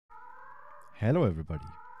Hello everybody.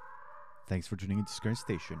 Thanks for tuning into Skern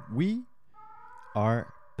Station. We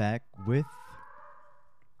are back with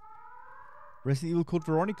Resident Evil Code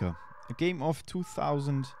Veronica, a game of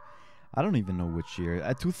 2000, I don't even know which year,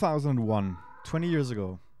 2001, 20 years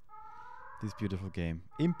ago. This beautiful game.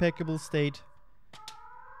 Impeccable state.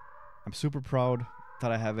 I'm super proud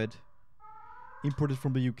that I have it. Imported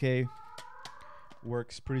from the UK.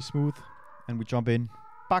 Works pretty smooth. And we jump in.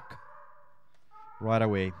 Back. Right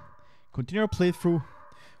away. Continue our playthrough.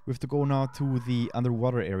 We have to go now to the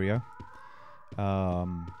underwater area. I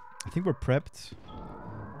think we're prepped.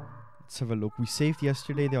 Let's have a look. We saved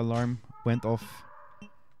yesterday. The alarm went off.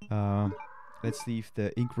 Let's leave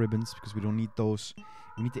the ink ribbons because we don't need those.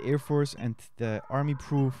 We need the Air Force and the Army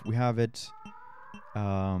proof. We have it.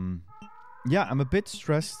 Yeah, I'm a bit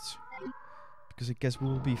stressed because I guess we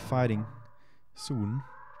will be fighting soon.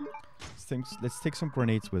 Let's take some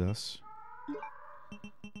grenades with us.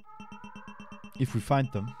 If we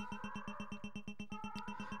find them.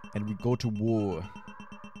 And we go to war.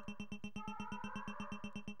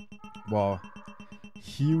 Wow.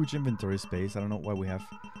 Huge inventory space. I don't know why we have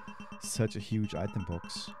such a huge item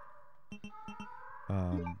box.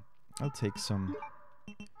 I'll take some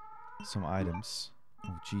items.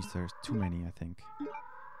 Oh jeez, there's too many, I think.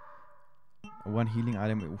 One healing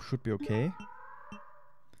item should be okay.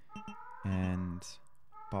 And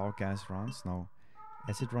biogas rounds? No.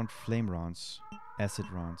 Acid round, flame rounds. Acid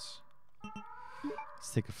rounds.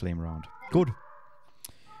 Let's take a flame round. Good.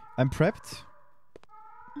 I'm prepped.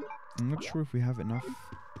 I'm not sure if we have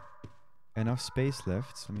enough space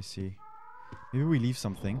left. Let me see. Maybe we leave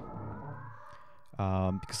something.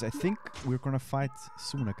 Because I think we're gonna fight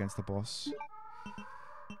soon against the boss.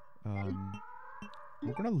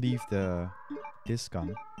 We're gonna leave this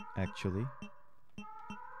gun, actually.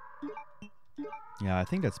 Yeah, I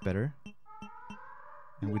think that's better.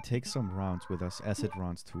 And we take some rounds with us, acid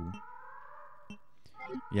rounds too.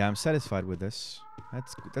 Yeah, I'm satisfied with this.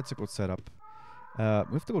 That's a good setup. We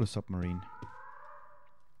have to go to submarine.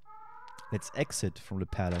 Let's exit from the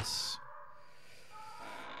palace.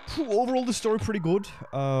 Overall, the story pretty good.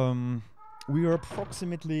 We are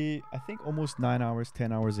approximately, I think, almost 9 hours,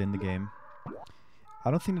 10 hours in the game.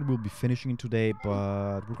 I don't think that we'll be finishing it today,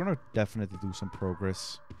 but we're gonna definitely do some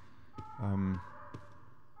progress.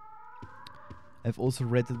 I've also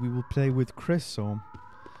read that we will play with Chris, so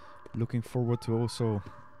looking forward to also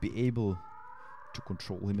be able to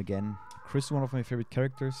control him again. Chris is one of my favorite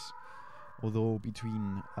characters, although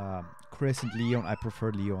between Chris and Leon, I prefer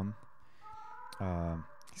Leon.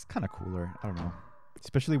 He's kind of cooler, I don't know.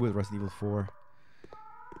 Especially with Resident Evil 4.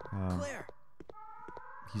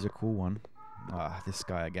 He's a cool one. This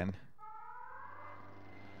guy again.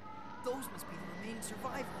 Those must be the remaining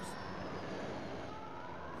survivors.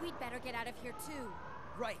 We'd better get out of here too.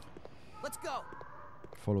 Right. Let's go.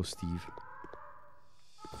 Follow Steve.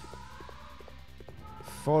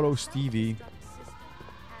 Follow Stevie.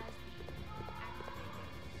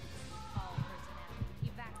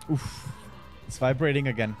 Oof. It's vibrating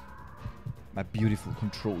again. My beautiful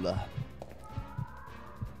controller.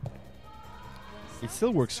 It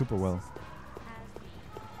still works super well.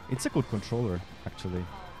 It's a good controller, actually.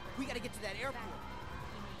 We gotta get to that airport.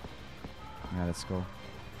 Yeah, let's go.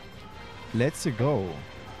 Let's go.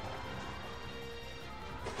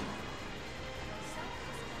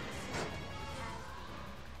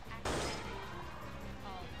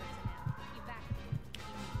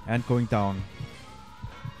 And going down.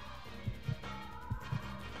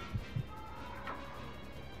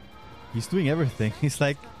 He's doing everything. He's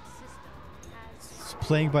like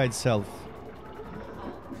playing by itself.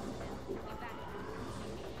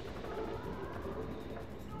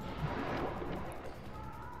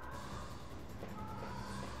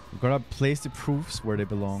 We're gonna place the proofs where they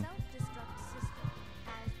belong.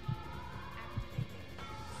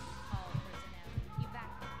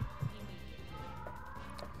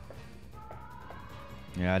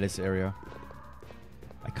 Yeah, this area.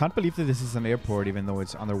 I can't believe that this is an airport even though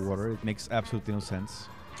it's underwater. It makes absolutely no sense.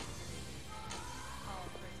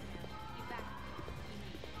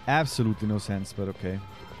 Absolutely no sense, but okay.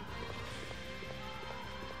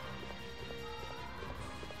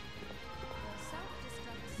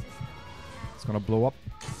 It's gonna blow up.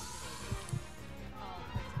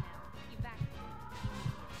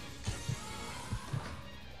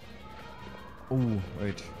 Oh,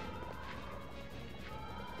 wait.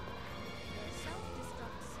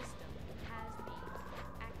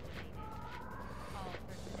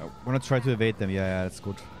 We're gonna try to evade them. Yeah, that's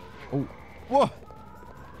good. Oh, whoa!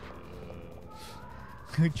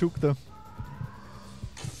 I juked them.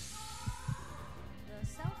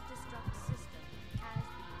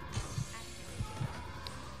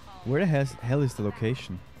 Where the hell is the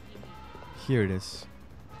location? Here it is.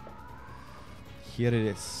 Here it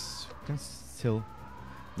is. We can still...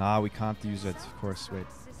 Nah, we can't use it, of course. Wait.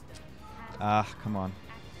 Ah, come on.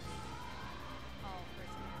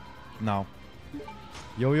 Now.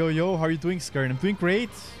 Yo, yo, yo. How are you doing, Skern? I'm doing great.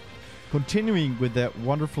 Continuing with that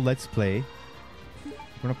wonderful Let's Play. We're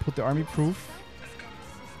gonna put the army proof.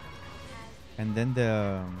 And then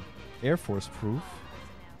the Air Force proof.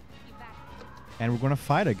 And we're gonna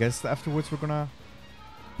fight, I guess. Afterwards, we're gonna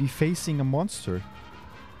be facing a monster.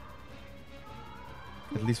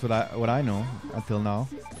 At least what I know until now.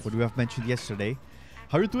 What we have mentioned yesterday.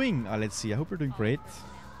 How are you doing? Let's see. I hope you're doing great.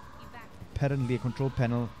 Apparently a control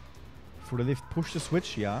panel for the lift. Push the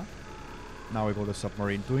switch, yeah. Now we go to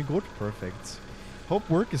submarine. Doing good? Perfect. Hope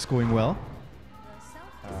work is going well.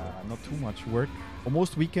 Not too much work.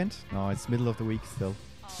 Almost weekend. No, it's middle of the week still.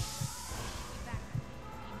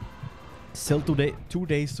 Still 2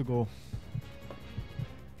 days to go.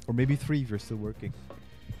 Or maybe 3 if you're still working.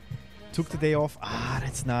 Took the day off. Ah,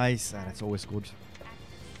 that's nice. Ah, that's always good.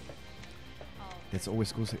 That's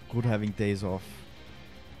always good having days off.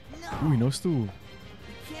 No. Ooh, he knows too. We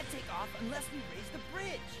can't take off unless we raise the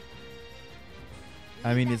bridge.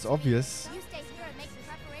 I mean, it's obvious. You stay here and make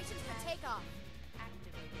preparations for takeoff.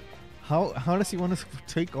 How does he want us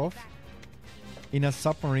to take off in a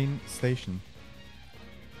submarine station?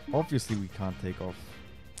 Obviously, we can't take off.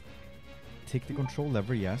 Take the control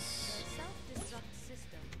lever, yes.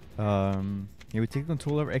 Yeah, we take the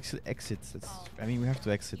control lever, exit. I mean, we have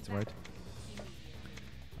to exit, right?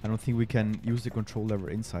 I don't think we can use the control lever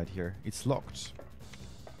inside here. It's locked.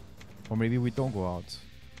 Or maybe we don't go out.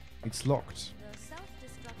 It's locked.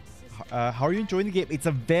 How are you enjoying the game? It's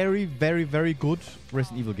a very, very, very good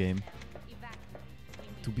Resident Evil game.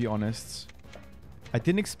 To be honest. I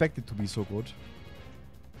didn't expect it to be so good.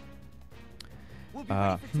 We'll be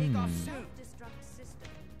ready for takeoff soon.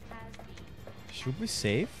 Should we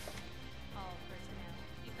save?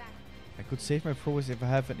 I could save my progress if I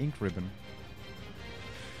have an ink ribbon.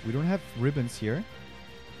 We don't have ribbons here.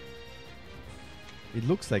 It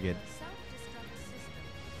looks like it.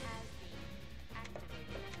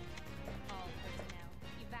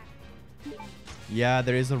 Yeah,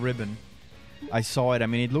 there is a ribbon. I saw it. I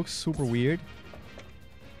mean, it looks super weird.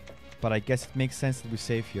 But I guess it makes sense that we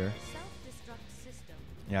save here.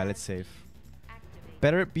 Yeah, let's save.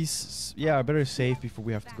 Better be... better save before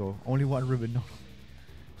we have to go. Only one ribbon. No.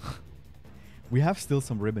 We have still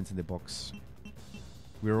some ribbons in the box.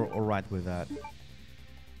 We're alright with that.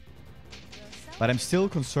 But I'm still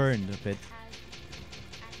concerned a bit.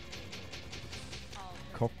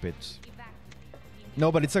 Cockpit.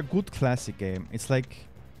 No, but it's a good classic game. It's like...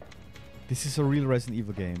 This is a real Resident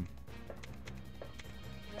Evil game.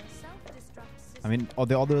 I mean, all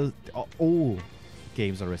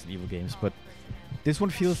games are Resident Evil games, but this one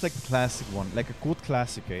feels like a classic one, like a good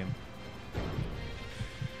classic game.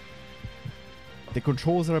 The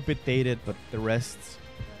controls are a bit dated, but the rest,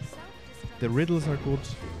 the riddles are good.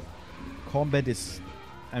 Combat is,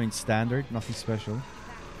 I mean, standard, nothing special.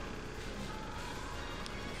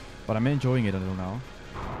 But I'm enjoying it a little now.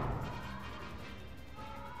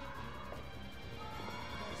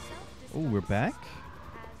 Oh, we're back?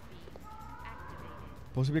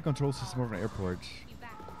 Possibly control system of an airport.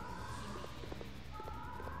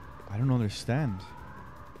 I don't understand.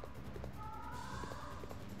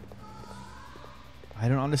 I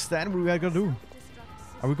don't understand what we are gonna do.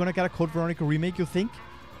 Are we gonna get a Code Veronica remake, you think?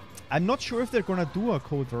 I'm not sure if they're gonna do a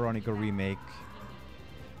Code Veronica remake.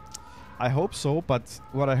 I hope so, but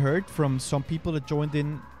what I heard from some people that joined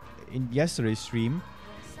in yesterday's stream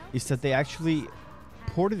is that they actually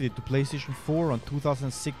ported it to PlayStation 4 on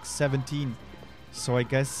 2016-17. So I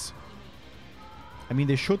guess... I mean,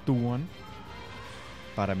 they should do one.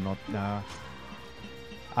 But I'm not... Nah.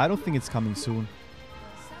 I don't think it's coming soon.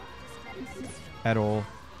 At all.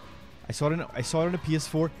 I saw it on the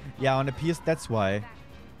PS4. Yeah, on the PS... That's why.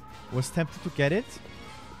 Was tempted to get it.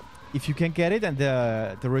 If you can get it and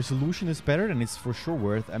the resolution is better, then it's for sure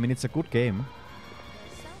worth. I mean, it's a good game.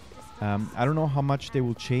 I don't know how much they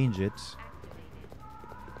will change it.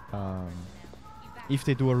 If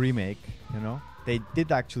they do a remake, you know. They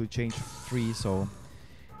did actually change 3, so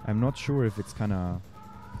I'm not sure if it's kinda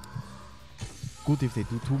good if they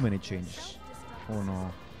do too many changes. Oh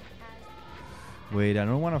no. Wait, I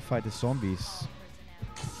don't want to fight the zombies.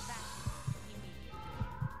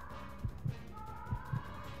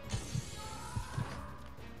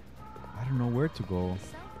 I don't know where to go.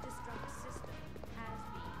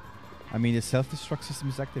 I mean, the self-destruct system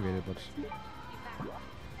is activated, but...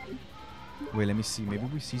 Wait, let me see. Maybe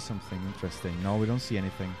we see something interesting. No, we don't see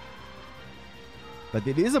anything. But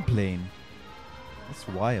it is a plane. That's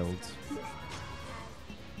wild.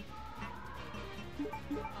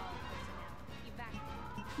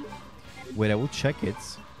 Wait, I will check it.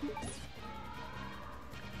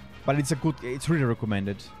 But it's a good... It's really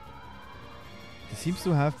recommended. It seems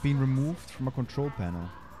to have been removed from a control panel.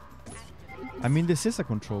 I mean, this is a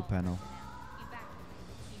control panel.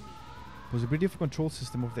 Possibility of a control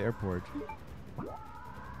system of the airport.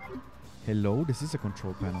 Hello, this is a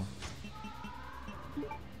control panel.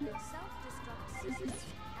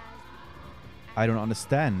 I don't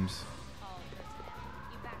understand.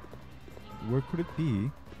 Where could it be?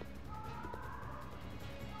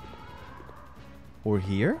 Or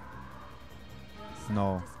here?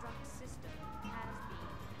 No.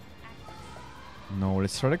 No,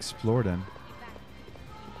 let's try to explore then.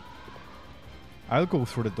 I'll go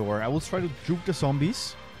through the door. I will try to juke the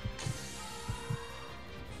zombies.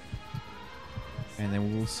 And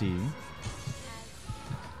then we will see.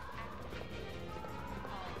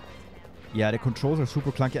 Yeah, the controls are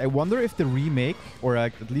super clunky. I wonder if the remake, or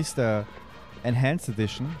at least the enhanced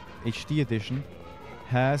edition, HD edition,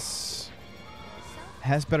 has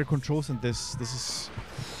better controls than this. This is...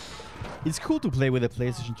 It's cool to play with a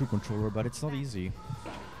PlayStation 2 controller, but it's not easy.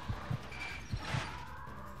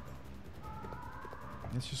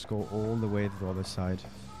 Let's just go all the way to the other side.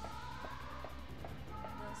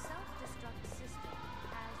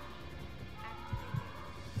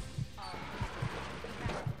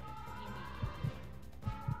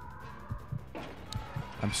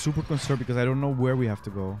 I'm super concerned because I don't know where we have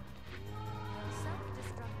to go.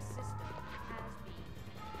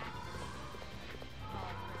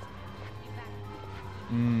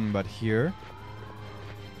 But here...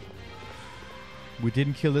 We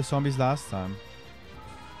didn't kill the zombies last time.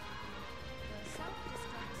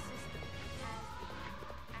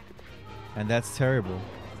 And that's terrible.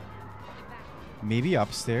 Maybe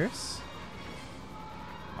upstairs?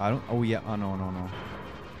 I don't... Oh yeah, oh no, no, no.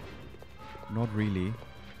 Not really.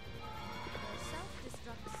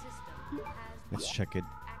 Let's check it.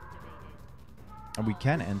 And we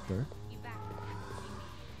can enter.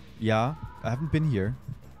 Yeah, I haven't been here.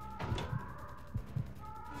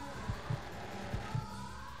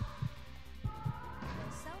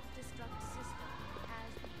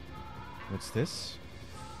 What's this?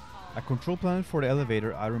 A control panel for the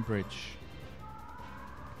elevator, iron bridge.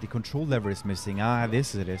 The control lever is missing. Ah,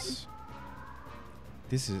 this it is.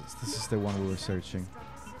 This is the one we were searching.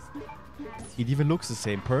 It even looks the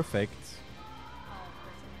same. Perfect.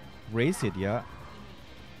 Raise it, yeah.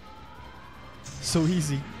 So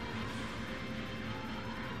easy.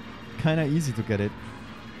 Kinda easy to get it.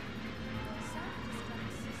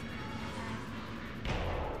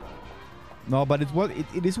 No, but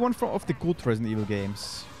it is one of the good Resident Evil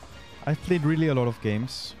games. I've played really a lot of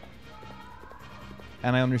games.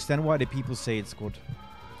 And I understand why the people say it's good.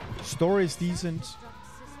 Story is decent.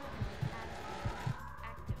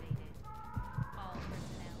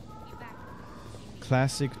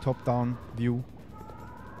 Classic top-down view.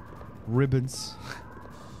 Ribbons.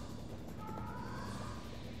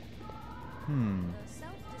 I'm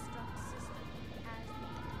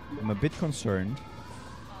a bit concerned.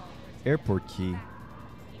 Airport key.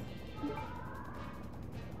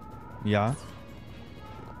 Yeah.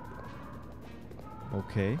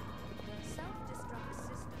 Okay.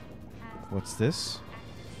 What's this?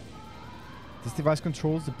 This device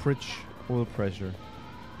controls the bridge oil pressure.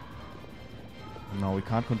 No, we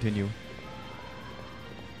can't continue.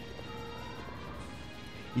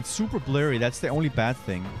 It's super blurry. That's the only bad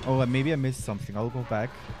thing. Oh, maybe I missed something. I'll go back.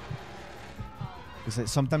 Because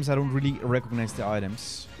sometimes I don't really recognize the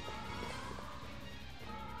items.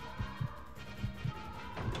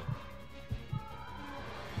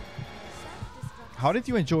 How did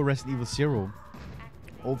you enjoy Resident Evil 0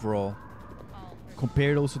 overall?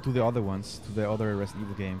 Compared also to the other ones, to the other Resident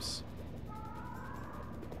Evil games.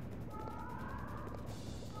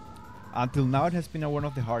 Until now it has been one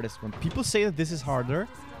of the hardest ones. People say that this is harder.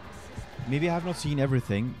 Maybe I have not seen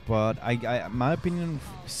everything, but my opinion,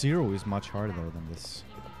 0 is much harder than this.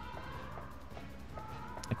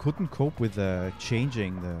 I couldn't cope with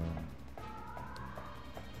changing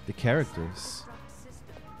the characters.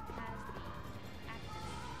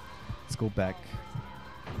 Let's go back.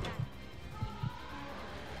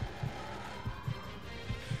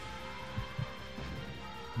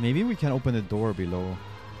 Maybe we can open the door below.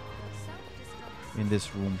 In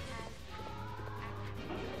this room.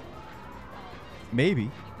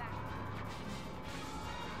 Maybe.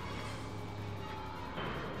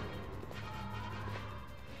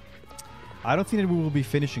 I don't think that we will be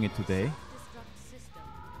finishing it today.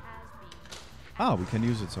 Ah, we can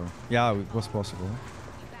use it, so... Yeah, it was possible.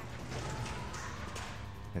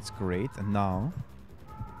 That's great. And now...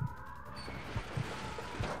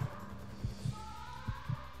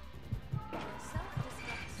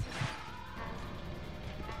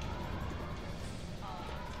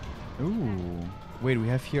 Ooh. Wait, we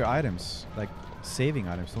have here items. Like, saving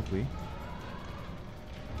items, don't we?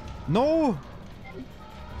 No!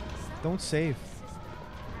 Don't save.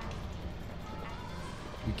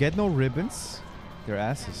 We get no ribbons. They're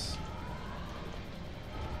asses.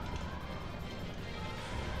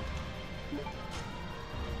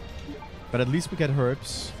 But at least we get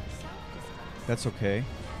herbs. That's okay.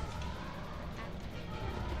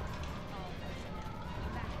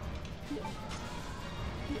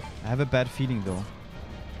 I have a bad feeling though.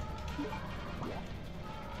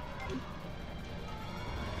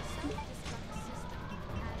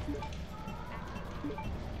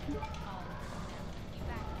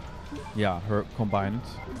 Yeah, her combined.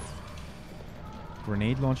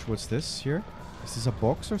 Grenade launch, what's this here? Is this a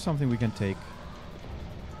box or something we can take?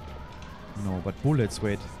 No, but bullets,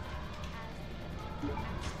 wait.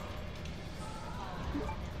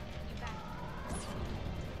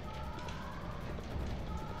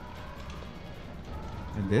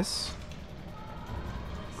 And this?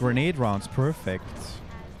 Grenade rounds, perfect.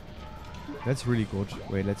 That's really good.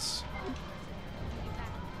 Wait, let's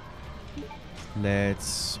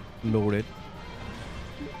load it.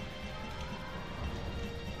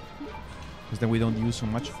 Because then we don't use so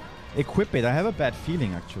much. Equip it. I have a bad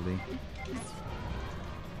feeling, actually.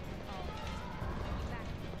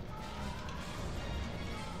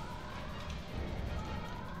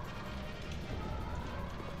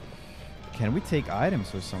 Can we take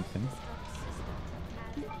items or something?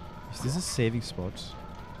 Is this a saving spot?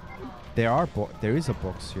 There is a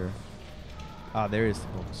box here. Ah, there is the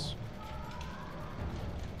box.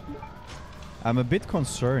 I'm a bit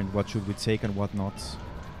concerned what should we take and what not.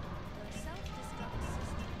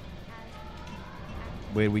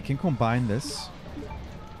 Wait, we can combine this.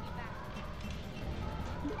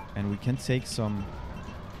 And we can take some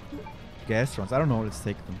gas rounds. I don't know, let's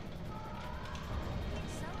take them.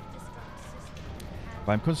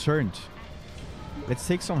 But I'm concerned. Let's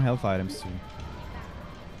take some health items too.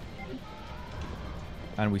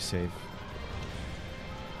 And we save.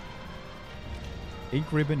 Ink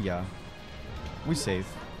ribbon, yeah. We save.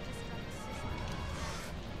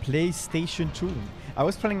 PlayStation 2. I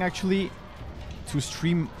was planning actually to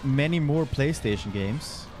stream many more PlayStation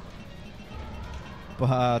games.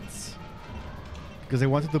 But... because I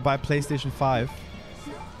wanted to buy PlayStation 5.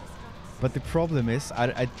 But the problem is,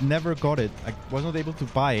 I never got it. I was not able to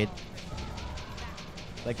buy it.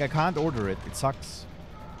 Like, I can't order it. It sucks.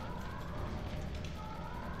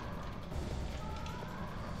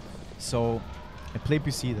 So, I play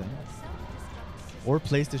PC then. Or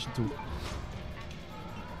PlayStation 2.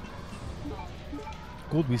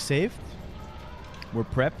 Good, we saved. We're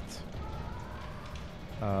prepped.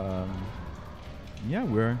 Yeah,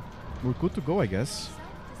 we're good to go, I guess.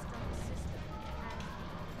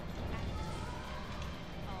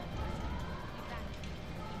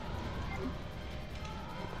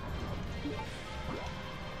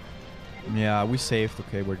 Yeah, we saved.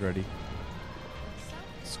 Okay, we're ready.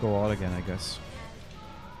 Let's go all again, I guess.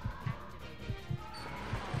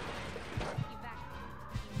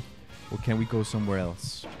 Or can we go somewhere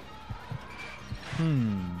else?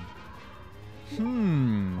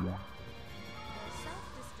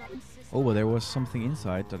 Oh, well, there was something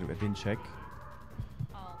inside that I didn't check.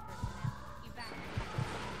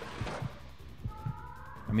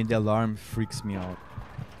 I mean, the alarm freaks me out.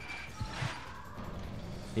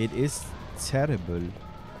 It is terrible.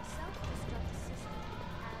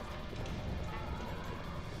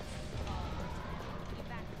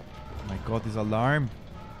 My god, this alarm.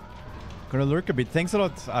 Gonna lurk a bit. Thanks a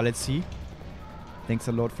lot. Let's see. Thanks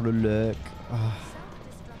a lot for the lurk.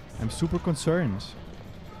 I'm super concerned.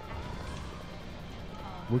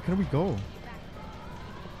 Where can we go?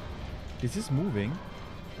 Is this moving?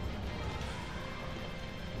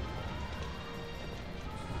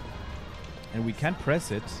 And we can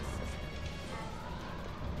press it.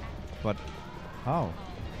 But how?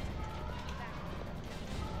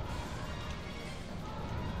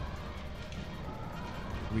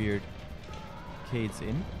 Weird. Okay, it's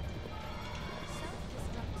in.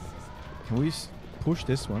 Can we push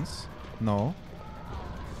this once? No.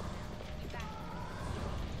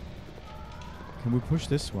 Can we push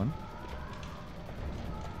this one?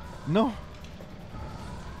 No.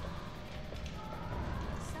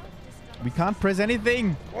 We can't press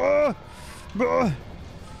anything.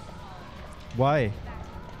 Why?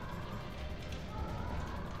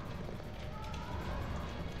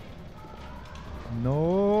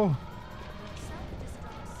 No.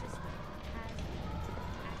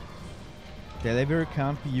 The elevator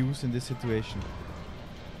can't be used in this situation.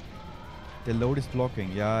 The load is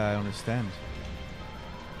blocking. Yeah, I understand.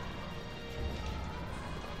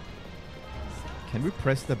 Can we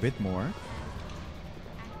press it a bit more?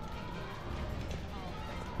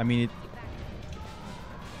 I mean,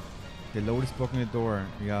 the load is blocking the door.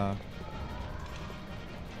 Yeah.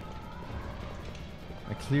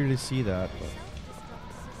 I clearly see that. But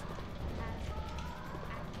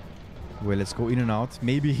well, let's go in and out.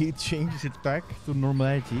 Maybe it changes it back to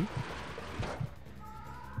normality.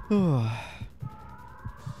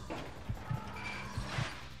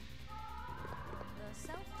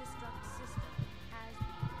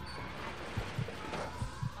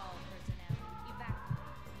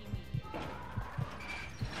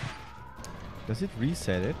 Does it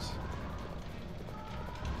reset it?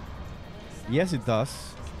 Yes, it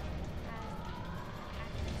does.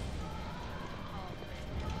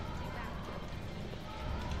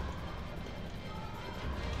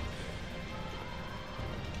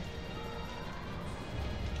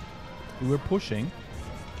 We're pushing.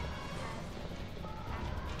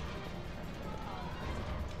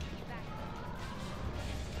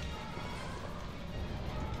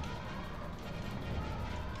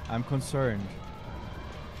 I'm concerned.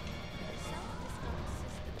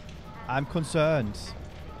 I'm concerned.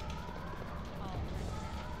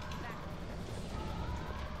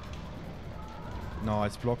 No,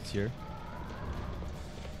 it's blocked here.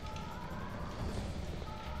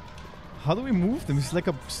 How do we move them? It's like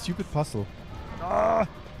a stupid puzzle. Ah!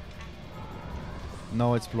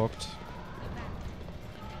 No, it's blocked.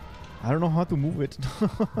 I don't know how to move it.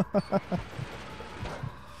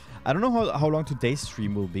 I don't know how long today's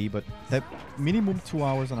stream will be, but that minimum 2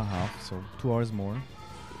 hours and a half, so 2 hours more.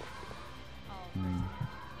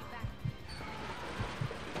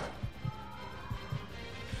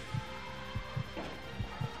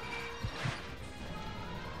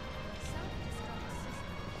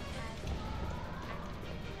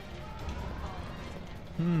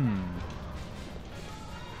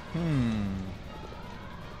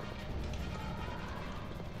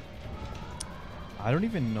 I don't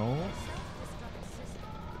even know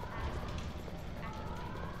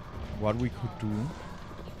what we could do.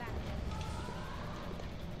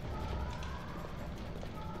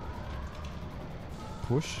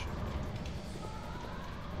 Push.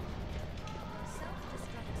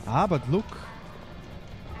 Ah, but look.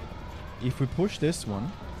 If we push this one.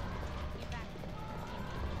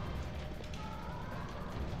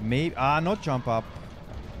 Maybe. Ah, not jump up.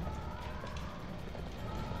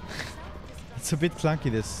 It's a bit clunky,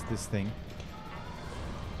 this thing.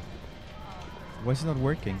 Why is it not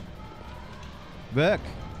working? Work!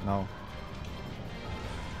 No.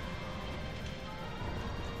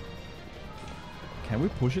 Can we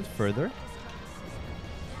push it further?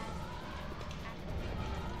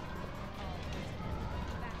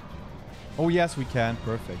 Oh yes, we can.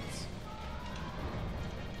 Perfect.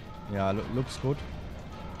 Yeah, looks good.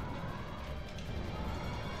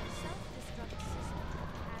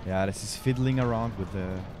 Yeah, this is fiddling around with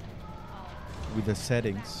the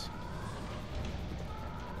settings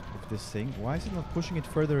of this thing. Why is it not pushing it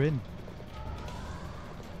further in?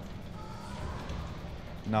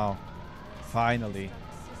 Now, finally.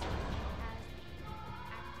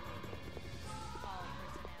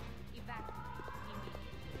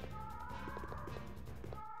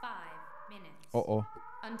 Uh-oh.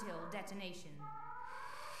 Until detonation.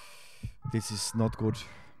 This is not good.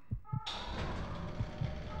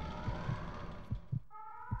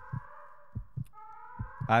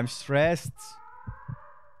 I'm stressed.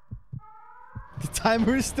 The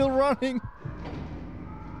timer is still running.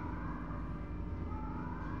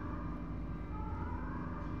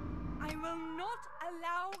 I will not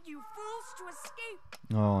allow you fools to escape.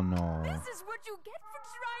 Oh no. This is what you get for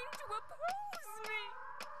trying to oppose me.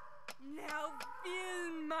 Now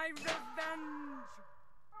feel my revenge.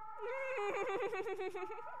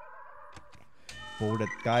 Oh, that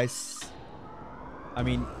guys. I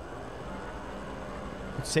mean,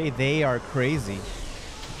 could say they are crazy.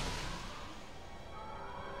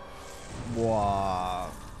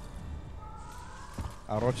 Wow.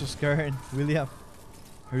 Roger Skern, William,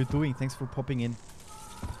 how are you doing? Thanks for popping in.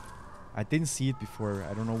 I didn't see it before.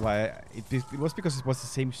 I don't know why. It was because it was the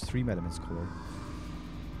same stream elements color,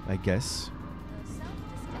 I guess.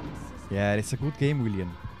 Yeah, it's a good game,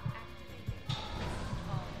 William.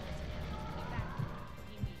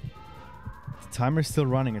 The timer's still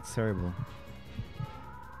running. It's terrible.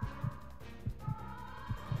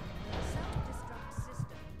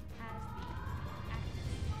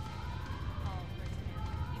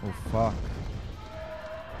 Oh fuck.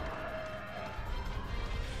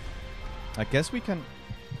 I guess we can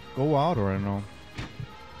go out, or I don't know. The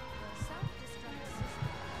self-destruct system has been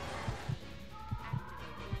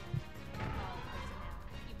activated. All personnel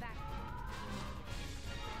evacuate.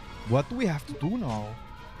 What do we have to do now?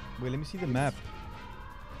 Wait, let me see the map.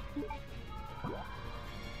 The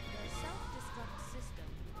self-destruct system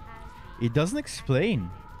has been It doesn't explain.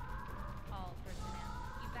 all personnel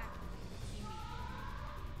evacuate immediately.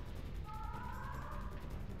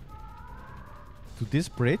 To this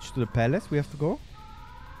bridge, to the palace, we have to go?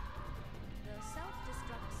 The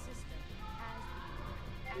self-destruct system has been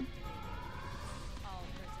activated. All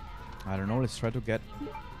personnel I don't know, let's try to get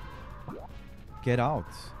out.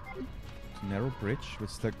 To narrow bridge,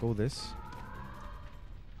 let's let go this.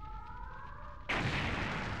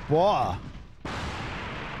 Boah!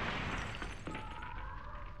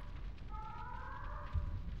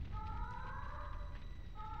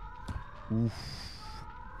 Oof.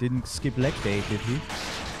 Didn't skip leg day, did he?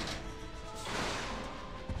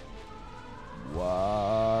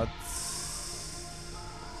 What?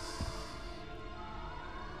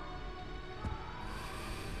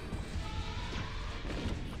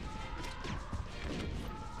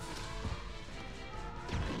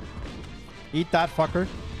 Eat that fucker.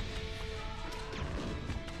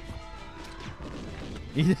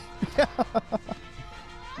 Eat it.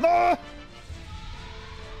 No!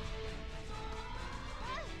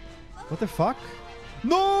 What the fuck?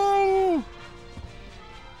 No!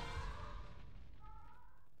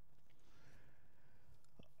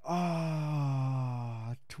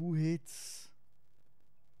 Ah, 2 hits.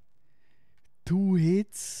 2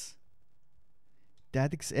 hits.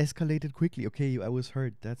 That escalated quickly. Okay, I was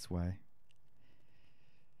hurt. That's why.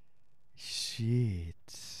 Shit.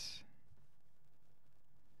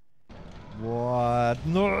 What?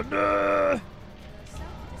 No, no!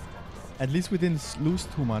 At least we didn't lose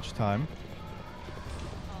too much time.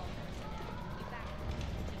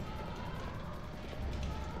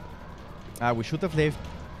 Ah, we should have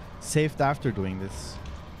saved after doing this.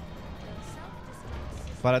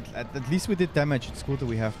 But at least we did damage. It's good that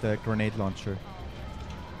we have the grenade launcher.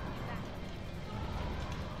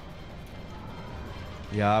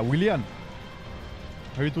 Yeah, William.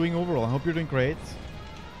 How are you doing overall? I hope you're doing great.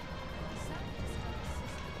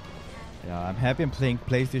 Yeah, I'm happy I'm playing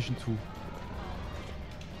PlayStation 2.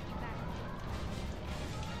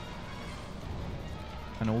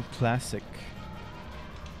 An old classic.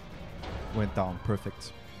 Went down.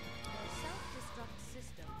 Perfect.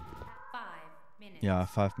 5 minutes. Yeah,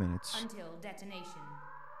 5 minutes. Until detonation.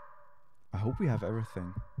 I hope we have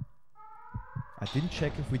everything. I didn't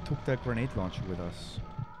check if we took that grenade launcher with us.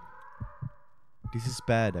 This is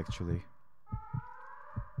bad, actually.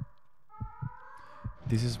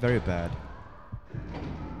 This is very bad.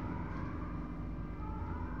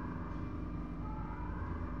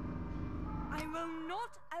 I will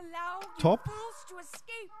not allow you Top. fools to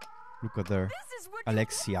escape. Look at there. This is what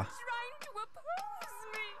Alexia. you were trying to oppose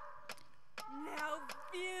me. Now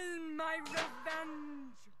feel my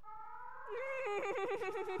revenge.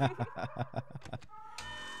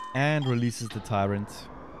 And releases the tyrant.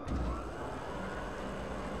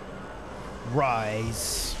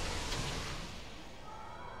 Rise.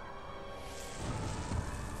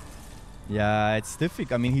 Yeah, it's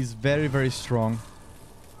difficult. I mean, he's very, very strong.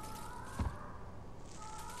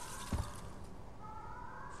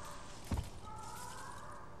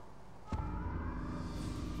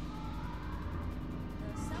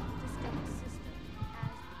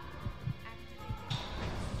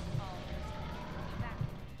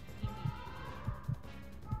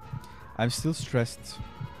 I'm still stressed.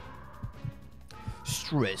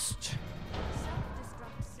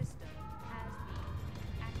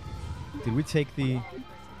 Did we take the...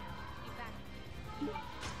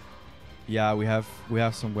 Yeah, we have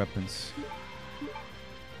some weapons.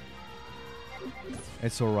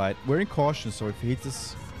 It's all right. We're in caution, so if he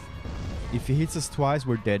hits us twice,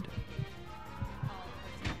 we're dead.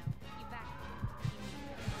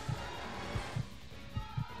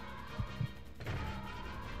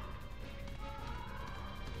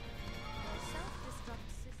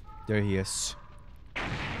 There he is.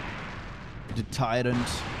 The tyrant.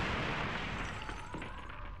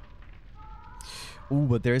 Ooh,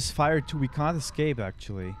 but there's fire too. We can't escape,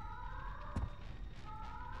 actually.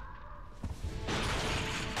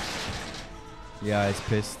 Yeah, he's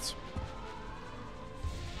pissed.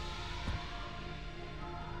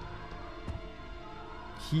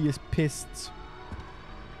 He is pissed.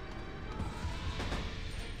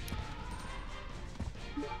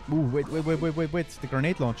 Ooh, wait. The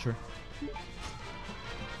grenade launcher.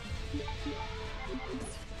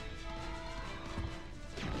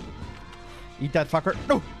 Eat that fucker.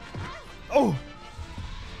 No! Oh!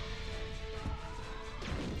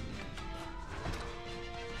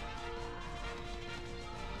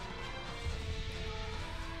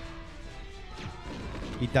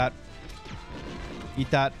 Eat that.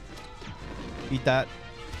 Eat that. Eat that.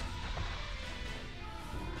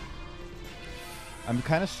 I'm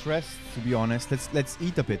kind of stressed, to be honest. Let's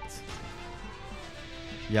eat a bit.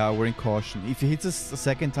 Yeah, we're in caution. If he hits us a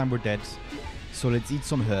second time, we're dead. So let's eat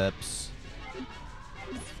some herbs.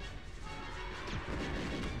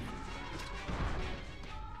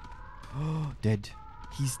 Oh, dead.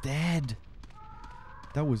 He's dead.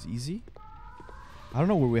 That was easy. I don't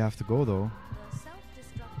know where we have to go though. The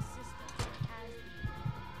self-destruct system has been activated.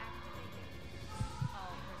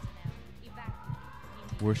 All personnel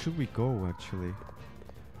evacuate. Where should we go actually?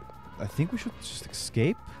 I think we should just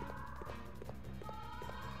escape. The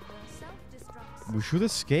self-destruct We should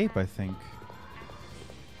escape, I think.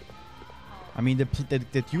 I mean,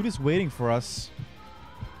 the dude is waiting for us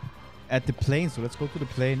at the plane, so let's go to the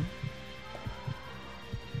plane.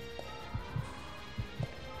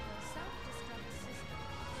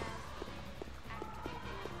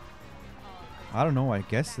 I don't know, I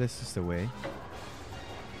guess this is the way.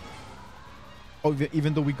 Oh,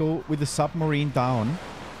 even though we go with the submarine down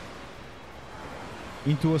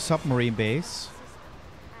into a submarine base,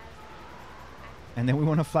 and then we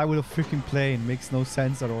want to fly with a freaking plane. Makes no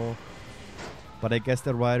sense at all. But I guess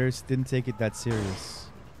the writers didn't take it that serious.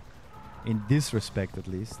 In this respect, at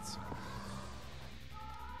least.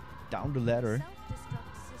 Down the ladder.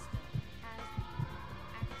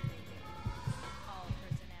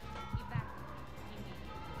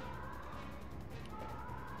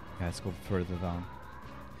 Yeah, let's go further down.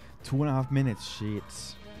 2.5 minutes, shit.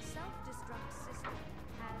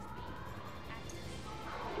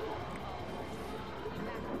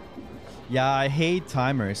 Yeah, I hate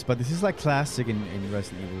timers, but this is like classic in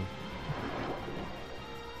Resident Evil.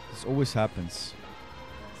 This always happens.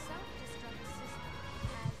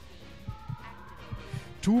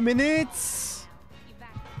 2 minutes!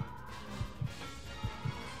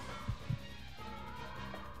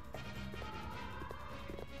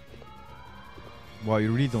 Wow,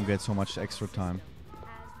 you really don't get so much extra time.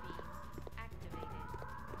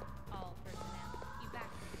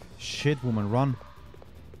 Shit, woman, run.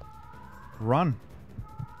 Run.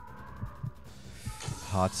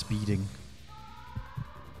 Heart speeding.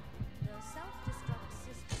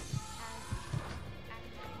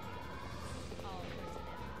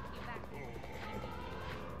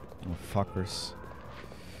 Oh, fuckers.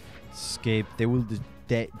 Escape. They will be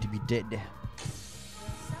dead.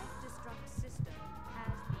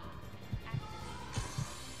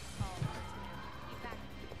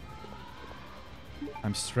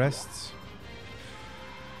 I'm stressed.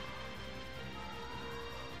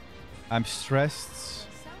 I'm stressed.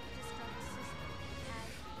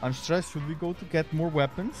 I'm stressed. Should we go to get more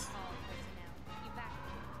weapons?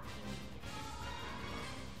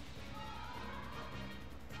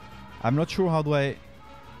 I'm not sure how do I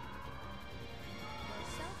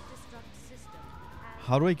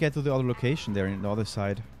get to the other location there in the other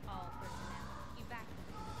side?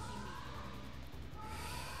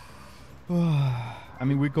 I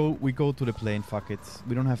mean, we go to the plane. Fuck it.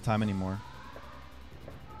 We don't have time anymore.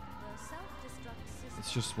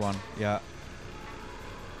 Let's just run. Yeah.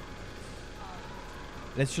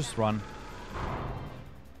 Let's just run.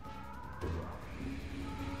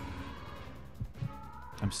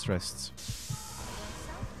 I'm stressed.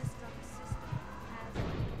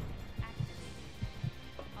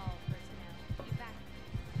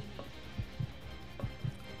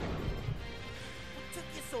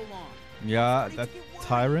 Yeah, that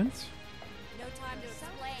tyrant. No time to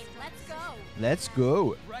explain. Let's go. Let's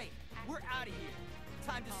go. Right. We're out of here.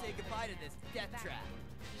 Time to say goodbye to this death trap.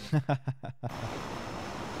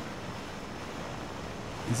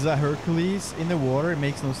 This is a Hercules in the water. It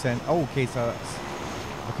makes no sense. Oh, okay, so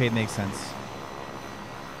okay, it makes sense.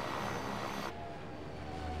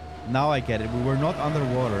 Now I get it. We were not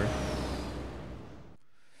underwater.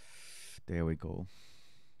 There we go.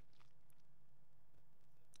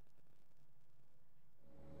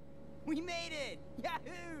 We made it!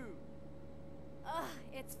 Yahoo! Ugh,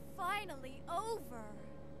 it's finally over.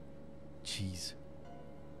 Jeez.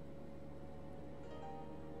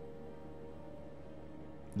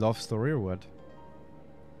 Love story or what?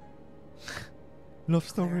 Love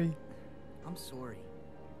story. I'm sorry.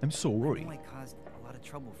 I'm I sorry. know I caused a lot of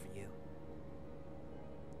trouble for you.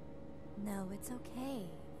 No, it's okay.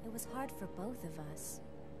 It was hard for both of us.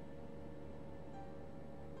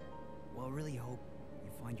 Well, I really hope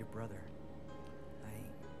you find your brother.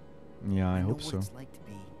 Yeah, I know hope what so. it's like to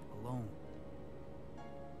be alone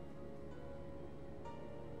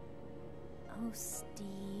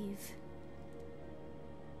Steve.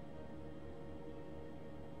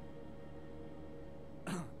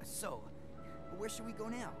 So, where should we go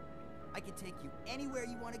now? I can take you anywhere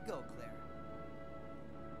you want to go, Claire.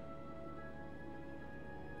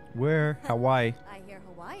 Where? Hawaii. I hear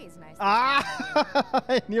Hawaii's nice. Ah!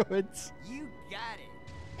 I knew it. You got it.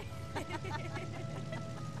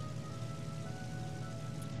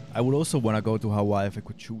 I would also want to go to Hawaii if I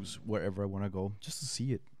could choose wherever I want to go, just to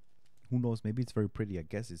see it. Who knows? Maybe it's very pretty. I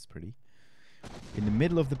guess it's pretty. In the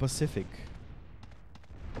middle of the Pacific.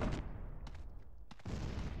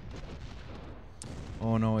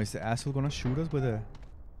 Oh no, is the asshole gonna shoot us with a...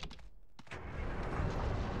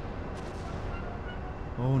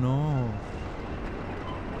 Oh no.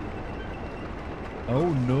 Oh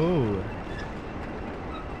no.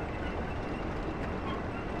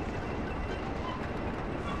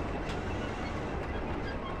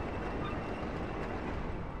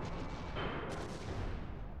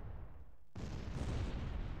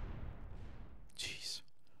 Jeez.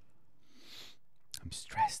 I'm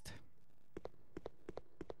stressed.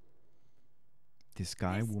 This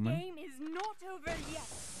guy, woman. This game is not over yet.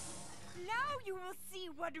 Now you will see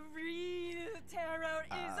what real terror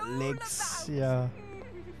is Alexia.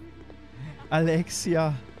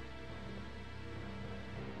 Alexia.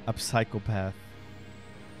 A psychopath.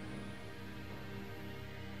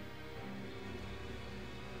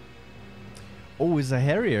 Oh, it's a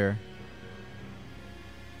Harrier.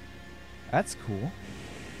 That's cool.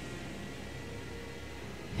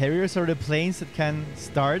 Harriers are the planes that can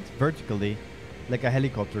start vertically, like a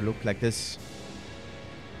helicopter, look like this.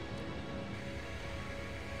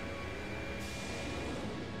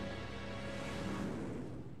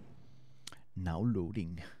 Now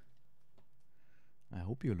loading. I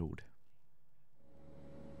hope you load.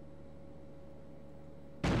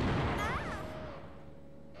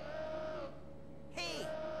 Hey!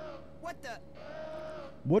 What the?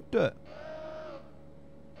 What the?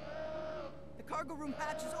 The cargo room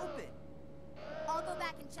hatch is open. I'll go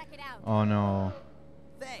back and check it out. Oh no.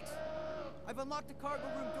 Thanks. I've unlocked the cargo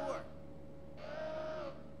room door.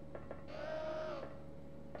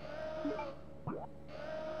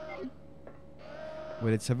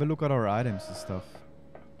 Wait, let's have a look at our items and stuff.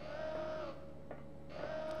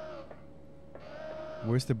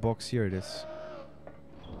 Where's the box? Here it is.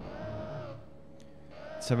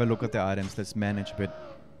 Let's have a look at the items. Let's manage a bit.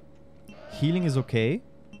 Healing is okay.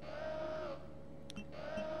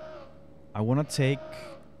 I want to take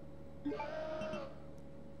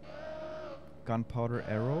gunpowder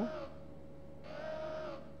arrow.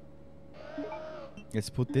 Let's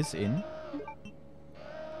put this in.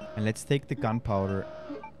 And let's take the gunpowder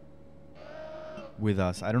with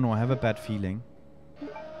us. I don't know, I have a bad feeling.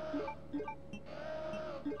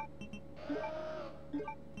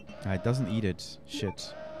 It doesn't eat it.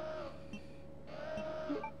 Shit.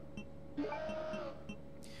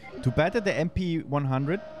 Too bad that the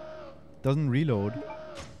MP100 doesn't reload.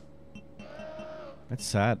 That's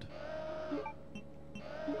sad.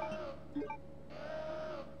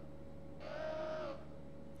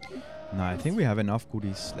 No, I think we have enough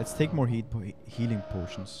goodies. Let's take more healing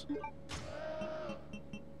potions.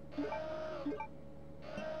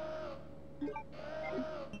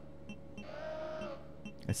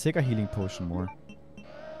 Let's take a healing potion more.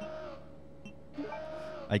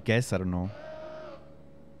 I guess, I don't know.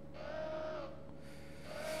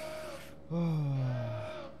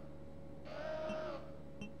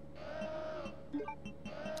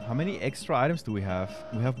 How many extra items do we have?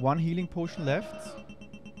 We have one healing potion left.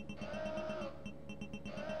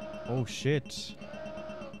 Oh shit.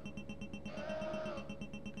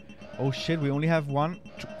 Oh shit, we only have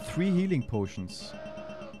 3 healing potions.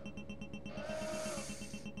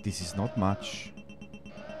 This is not much.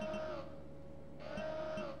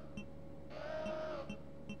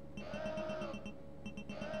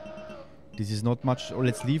 This is not much. Oh,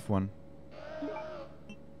 let's leave one.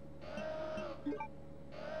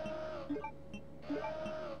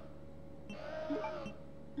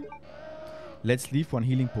 Let's leave one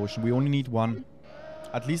healing potion. We only need one.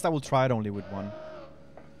 At least I will try it only with one.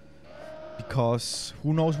 Because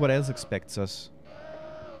who knows what else expects us.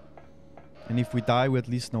 And if we die, we at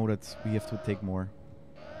least know that we have to take more.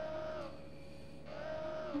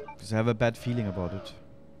 Because I have a bad feeling about it.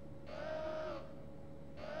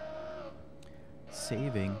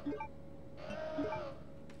 Saving.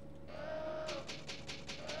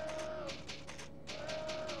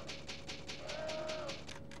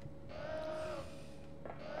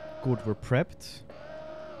 Good, we're prepped.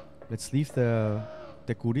 Let's leave the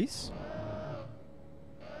goodies.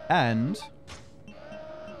 And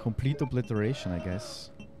complete obliteration, I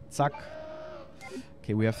guess. Zack.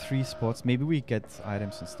 Okay, we have 3 spots. Maybe we get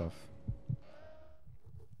items and stuff.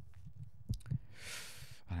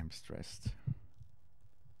 I'm stressed.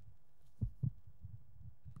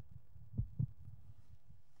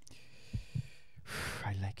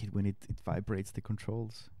 I like it when it vibrates the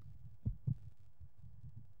controls.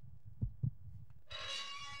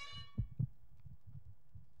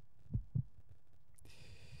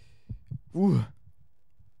 Ooh.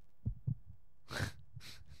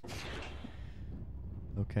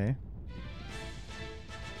 Okay.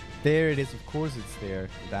 There it is. Of course it's there,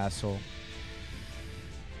 you asshole.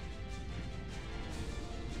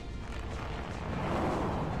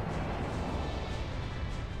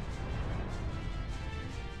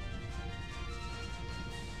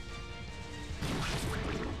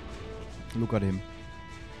 Look at him.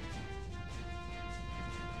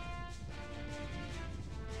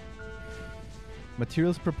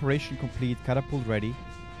 Materials preparation complete. Catapult ready.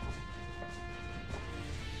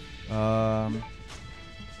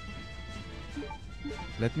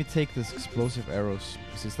 Let me take this explosive arrows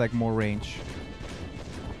because it's like more range.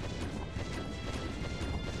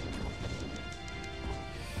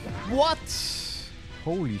 What?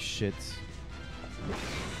 Holy shit.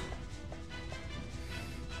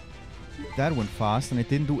 That went fast and it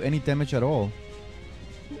didn't do any damage at all.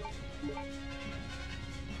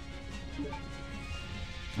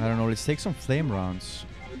 I don't know, let's take some flame rounds.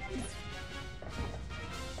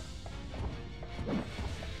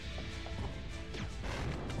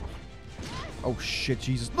 Oh shit,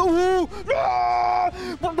 Jesus. No!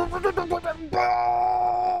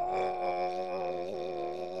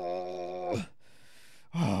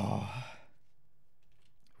 Oh.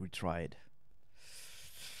 We tried.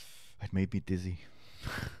 It made me dizzy.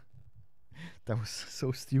 That was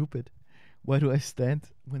so stupid. Why do I stand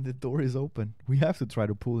when the door is open? We have to try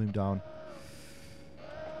to pull him down.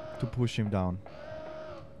 To push him down.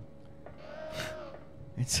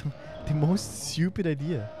 It's the most stupid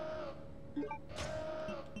idea.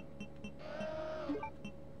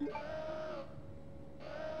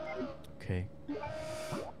 Okay.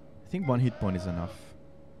 I think 1 hit point is enough.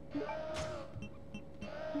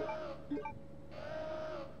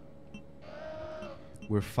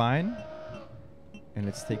 We're fine. And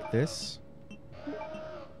let's take this.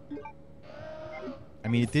 I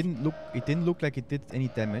mean, it didn't look like it did any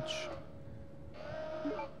damage.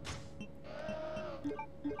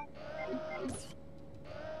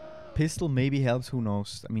 Pistol maybe helps, who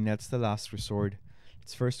knows? I mean, that's the last resort.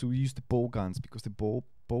 It's first to use the bow guns because the bow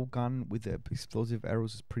gun with the explosive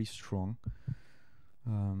arrows is pretty strong.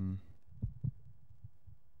 I'm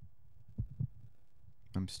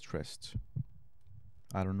stressed.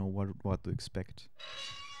 I don't know what to expect.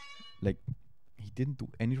 Like, he didn't do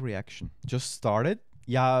any reaction. Just started.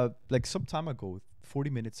 Yeah, like some time ago, 40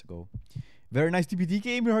 minutes ago. Very nice DBD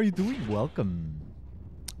gamer. How are you doing? Welcome.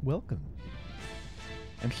 Welcome.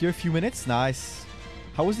 I'm here a few minutes. Nice.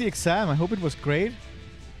 How was the exam? I hope it was great.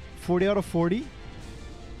 40 out of 40.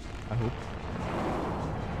 I hope.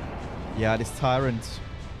 Yeah, this tyrant.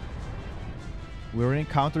 We already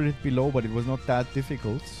encountered it below, but it was not that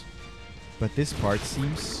difficult. But this part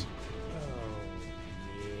seems...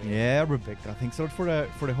 Yeah, Rebecca. Thanks a lot for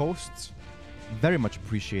the hosts. Very much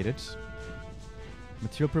appreciated.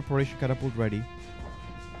 Material preparation catapult ready.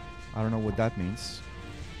 I don't know what that means.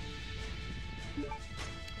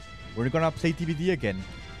 We're gonna play TBD again.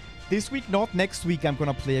 This week, not next week. I'm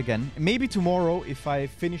gonna play again. Maybe tomorrow if I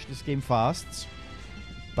finish this game fast.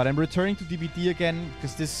 But I'm returning to DBD again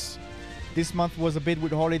because this month was a bit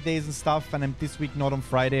with holidays and stuff, and I'm this week not on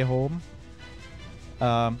Friday home.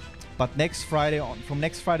 But next Friday on, from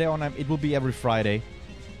next Friday on, it will be every Friday.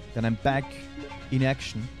 Then I'm back in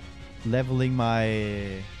action, leveling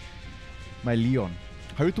my Leon.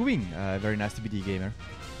 How are you doing? Very nice TBD gamer.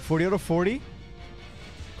 40 out of 40.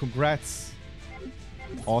 Congrats.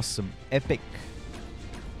 Awesome. Epic.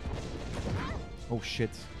 Oh shit.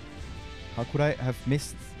 How could I have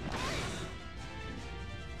missed?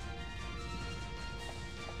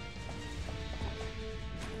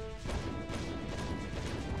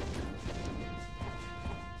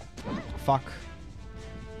 Fuck.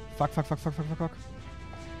 Fuck.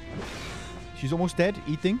 She's almost dead.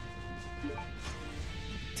 Eating.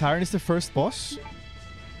 Tyrant is the first boss.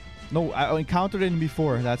 No, I encountered him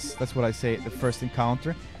before. That's what I say. The first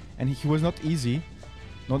encounter, and he was not easy,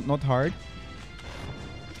 not hard.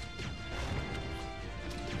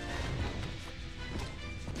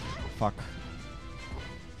 Fuck.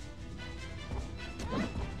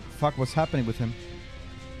 Fuck, what's happening with him?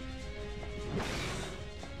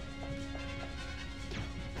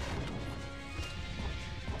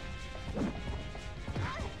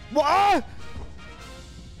 What?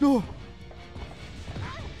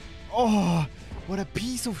 Oh, what a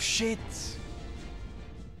piece of shit.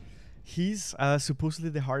 He's supposedly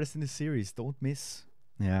the hardest in the series. Don't miss.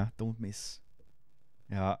 Yeah, don't miss.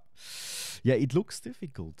 Yeah. Yeah, it looks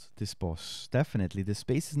difficult, this boss. Definitely. The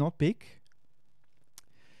space is not big.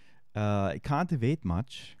 It can't evade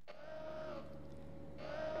much.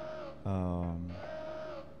 Then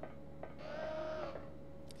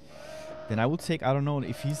I would take, I don't know,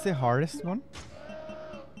 if he's the hardest one.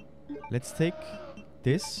 Let's take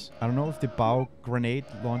this. I don't know if the bow grenade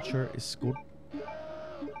launcher is good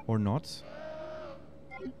or not.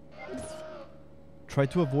 Try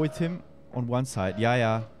to avoid him on one side.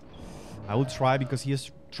 Yeah. I will try because he has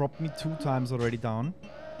dropped me 2 times already down.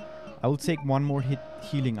 I will take one more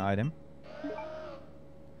healing item.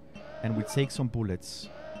 And we take some bullets.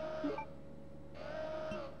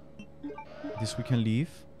 This we can leave.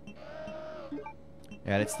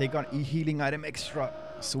 Yeah, let's take our healing item extra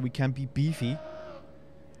so we can be beefy.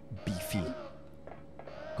 Beefy.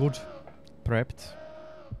 Good. Prepped.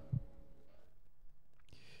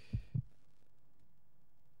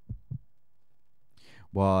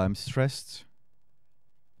 Wow, I'm stressed.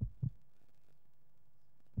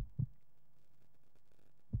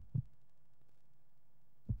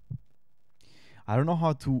 I don't know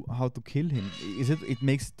how to kill him.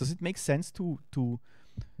 Does it make sense to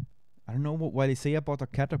I don't know what they say about a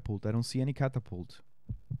catapult. I don't see any catapult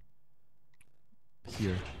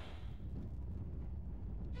here.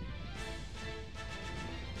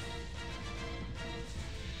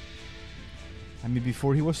 I mean,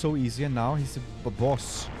 before he was so easy, and now he's a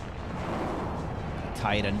boss.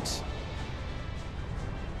 Tyrant.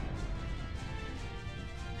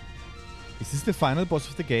 Is this the final boss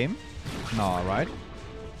of the game? No, right?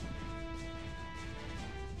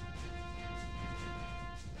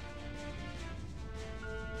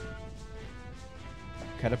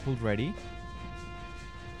 Catapult ready.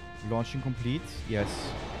 Launching complete.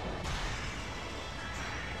 Yes.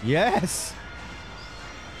 Yes!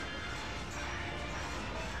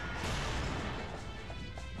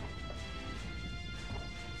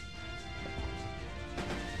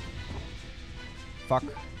 Fuck.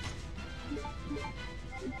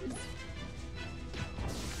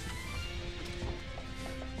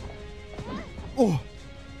 Oh!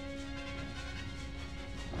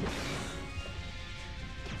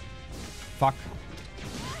 Fuck.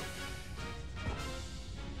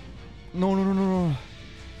 No.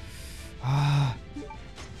 Ah.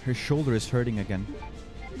 Her shoulder is hurting again.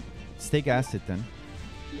 Let's take acid then.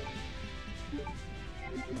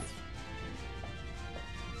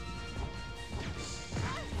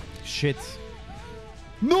 Shit.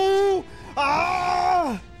 No!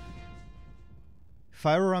 Ah!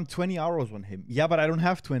 Fire around 20 arrows on him. Yeah, but I don't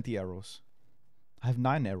have 20 arrows. I have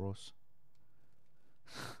 9 arrows.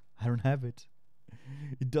 I don't have it.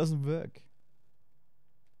 It doesn't work.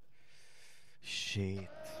 Shit.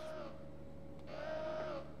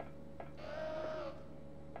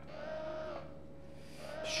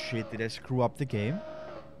 Shit, did I screw up the game?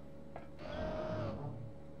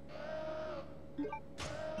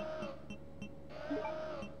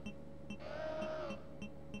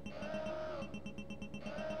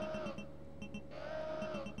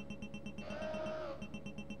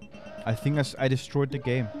 I think I destroyed the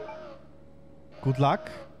game. Good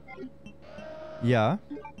luck. Yeah.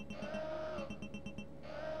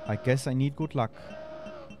 I guess I need good luck.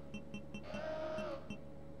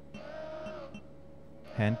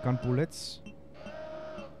 Handgun bullets.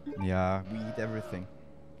 Yeah, we eat everything.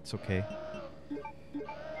 It's okay.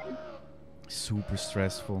 Super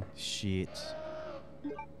stressful. Shit.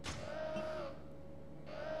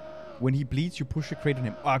 When he bleeds, you push a crate on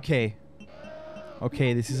him. Okay.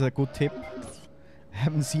 Okay, this is a good tip. I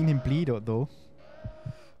haven't seen him bleed though.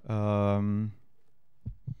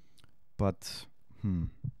 But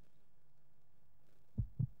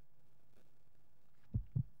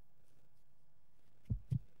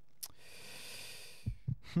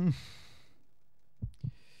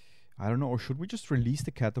I don't know, or should we just release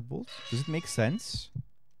the catapult? Does it make sense?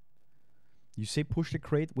 You say push the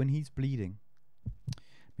crate when he's bleeding.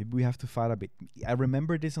 Maybe we have to fight a bit. I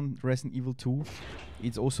remember this on Resident Evil 2.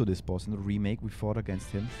 It's also this boss in the remake. We fought against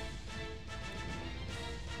him.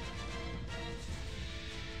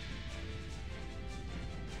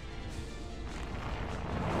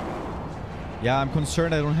 Yeah, I'm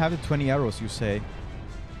concerned I don't have the 20 arrows, you say.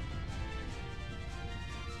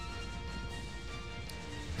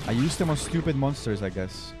 I use them on stupid monsters, I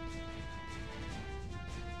guess.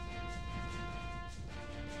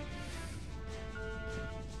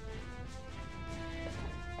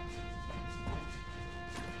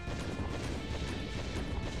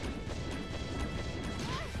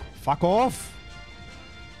 Fuck off!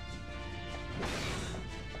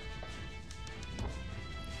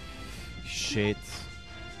 Shit.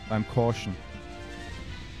 I'm caution.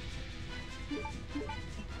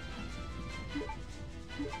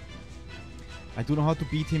 I don't know how to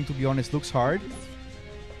beat him, to be honest. Looks hard.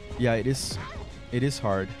 Yeah, it is. It is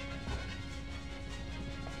hard.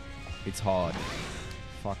 It's hard.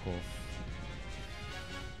 Fuck off.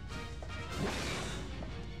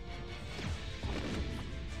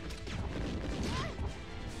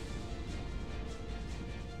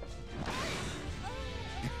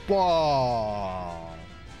 Wow.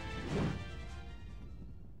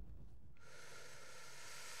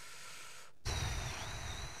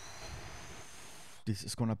 This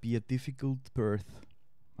is gonna be a difficult birth,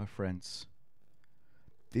 my friends.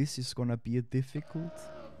 This is gonna be a difficult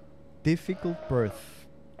birth.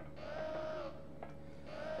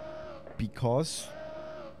 Because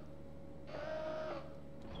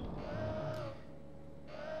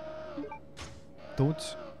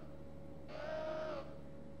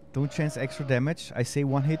don't chance extra damage. I say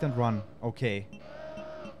one hit and run. Okay.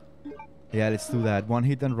 Yeah, let's do that. One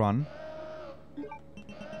hit and run.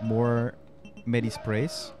 More medi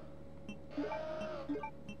sprays.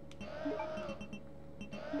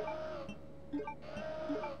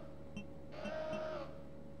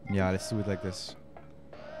 Yeah, let's do it like this.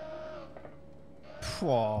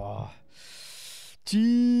 Pwah.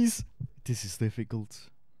 Jeez. This is difficult.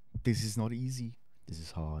 This is not easy. This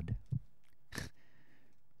is hard.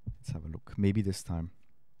 Let's have a look. Maybe this time.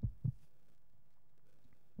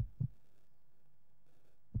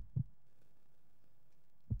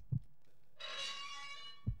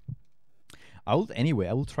 I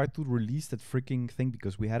will try to release that freaking thing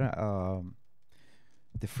because we had a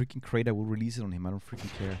the freaking crate. I will release it on him. I don't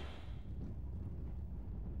freaking care.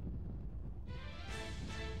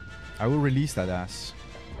 I will release that ass.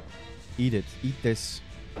 Eat it. Eat this.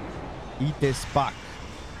 Eat this back.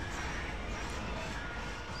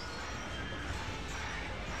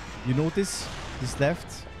 You notice his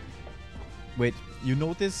left... Wait, you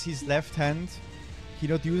notice his left hand? He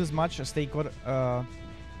not use as much as they got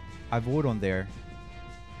avoid on there.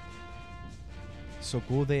 So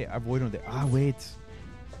go there, avoid on there. Ah, wait.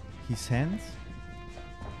 His hand?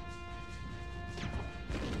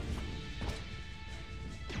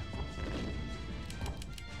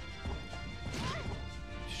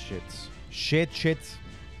 Shit. Shit, shit.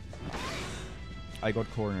 I got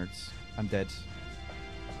cornered. I'm dead.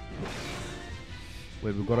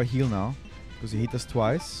 Wait, we gotta heal now. Because he hit us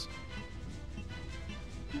twice.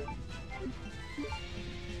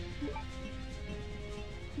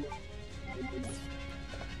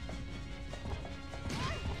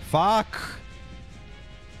 Fuck!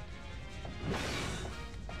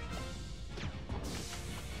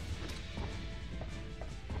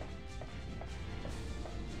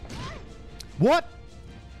 What?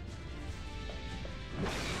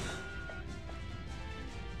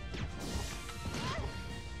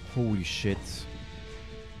 Holy shit.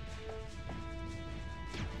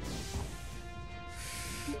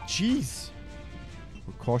 Jeez.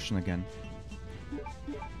 We're caution again.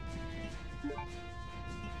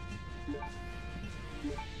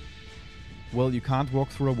 Well, you can't walk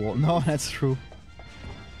through a wall. No, that's true.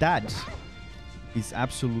 That is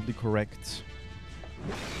absolutely correct.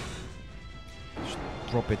 Just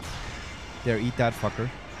drop it. There, eat that fucker.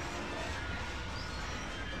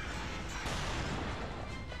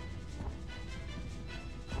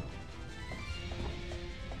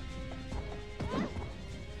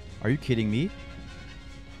 Are you kidding me?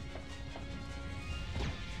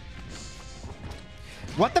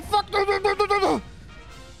 What the fuck? No, no, no, no, no, no.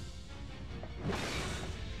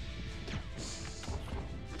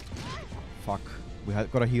 Fuck. We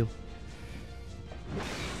gotta heal.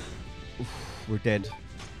 Oof, we're dead.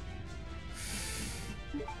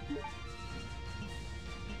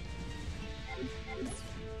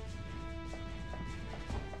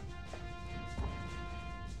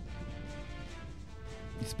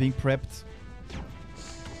 He's being prepped.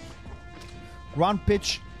 Run,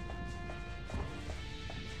 pitch.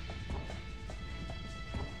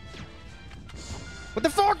 What the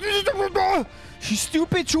fuck? She's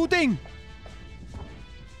stupid shooting.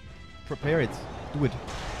 Prepare it. Do it.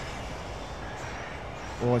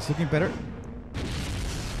 Oh, it's looking better.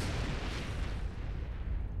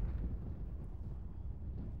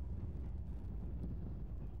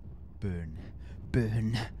 Burn.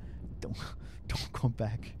 Burn. Don't come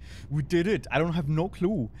back. We did it. I don't have no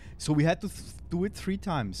clue. So we had to do it 3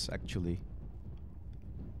 times, actually.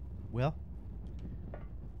 Well.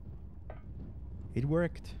 It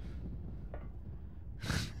worked.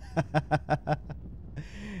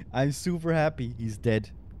 I'm super happy. He's dead.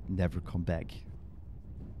 Never come back.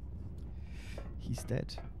 He's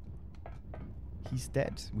dead. He's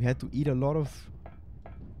dead. We had to eat a lot of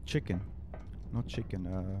chicken. Not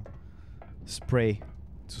chicken, spray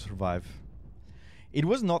to survive. It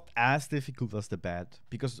was not as difficult as the bat,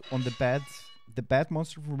 because on the bat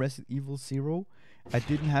monster from Resident Evil 0, I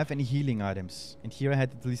didn't have any healing items. And here I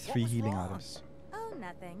had at least 3 healing items. Oh,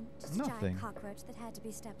 nothing. Just a Nothing. giant cockroach that had to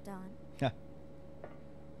be stepped on. Yeah.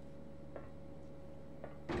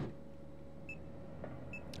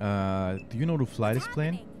 Do you know to fly this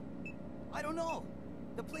plane? I don't know.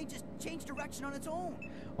 The plane just changed direction on its own.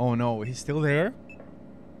 Oh no, he's still there?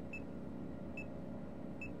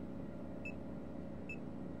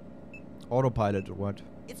 Autopilot or what?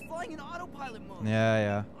 It's flying in autopilot mode.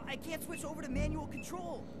 Yeah. I can't switch over to manual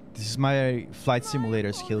control. This is my flight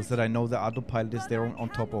simulator skills that I know the autopilot is there on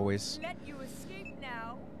top always. Let you escape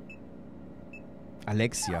now.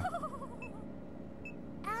 Alexia.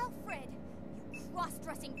 Alfred, you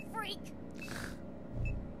cross-dressing freak!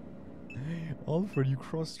 Alfred, you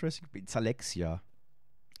cross-dressing. It's Alexia.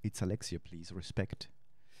 It's Alexia, please. Respect.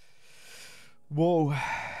 Whoa.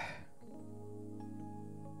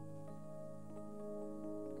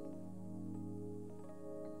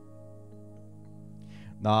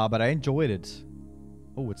 Nah, but I enjoyed it.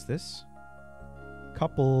 Oh, what's this?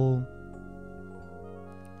 Couple.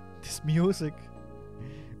 This music.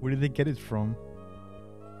 Where did they get it from?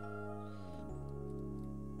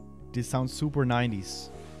 This sounds super 90s.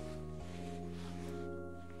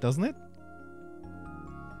 Doesn't it?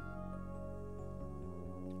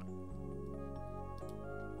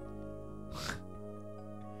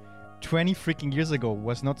 $20 freaking years ago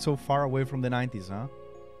was not so far away from the 90s, huh?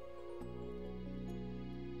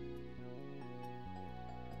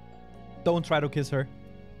 Don't try to kiss her.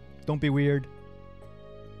 Don't be weird.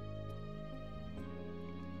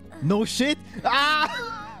 No shit!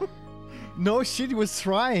 Ah! No shit, he was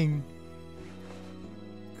trying.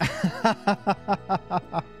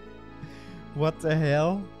 What the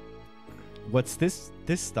hell? What's this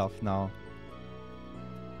stuff now?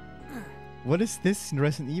 What is this in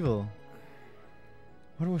Resident Evil?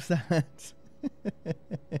 What was that?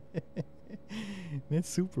 That's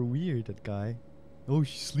super weird, that guy. Oh,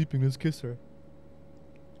 she's sleeping, let's kiss her.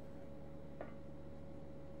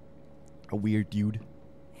 A weird dude.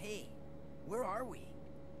 Hey, where are we?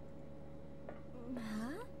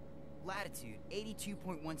 Huh? Latitude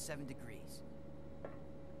 82.17 degrees.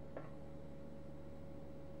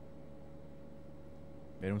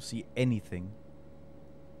 I don't see anything.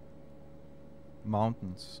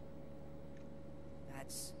 Mountains.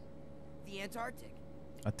 That's the Antarctic.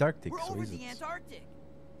 Antarctic, We're so over is the it? Antarctic.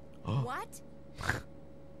 What?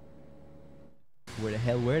 Where the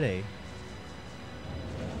hell were they?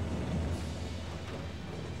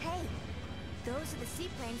 Hey, those are the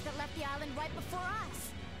seaplanes that left the island right before us.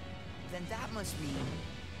 Then that must mean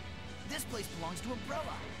this place belongs to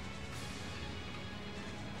Umbrella.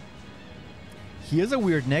 He has a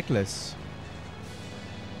weird necklace.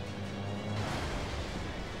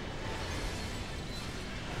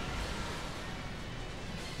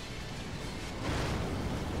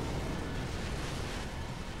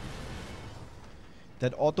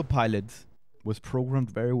 That autopilot was programmed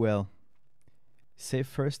very well. Save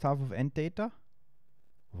first half of end data?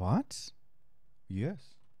 What?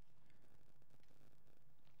 Yes.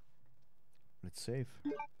 Let's save.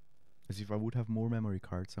 As if I would have more memory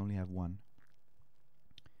cards. I only have one.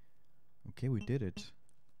 Okay, we did it.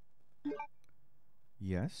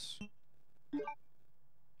 Yes.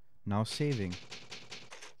 Now saving.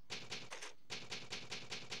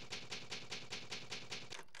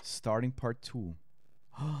 Starting part 2.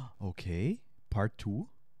 Okay, part 2.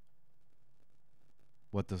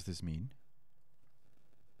 What does this mean?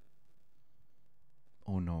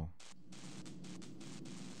 Oh no.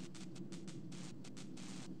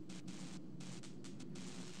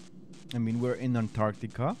 I mean, we're in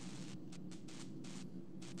Antarctica.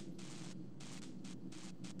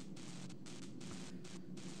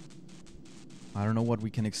 I don't know what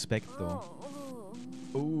we can expect though.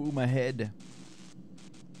 Oh, my head.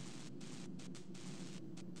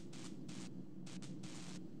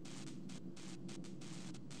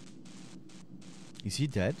 Is he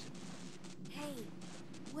dead? Hey,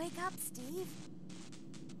 wake up, Steve.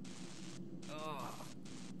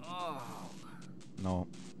 No.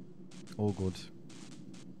 All good.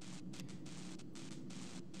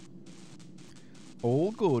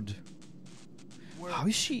 All good. How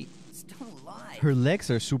is she? Still alive. Her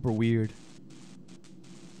legs are super weird.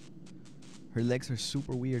 Her legs are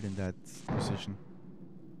super weird in that position.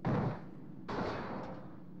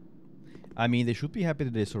 I mean, they should be happy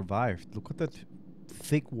that they survived. Look at that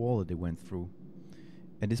thick wall that they went through.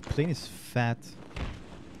 And this plane is fat.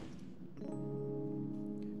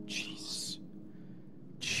 Jeez.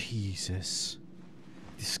 Jesus.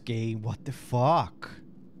 This game, what the fuck?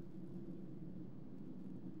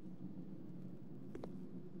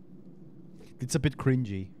 It's a bit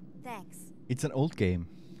cringy. Thanks. It's an old game.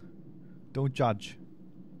 Don't judge.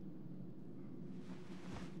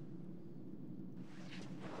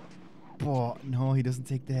 Oh, no, he doesn't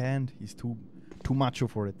take the hand. He's too macho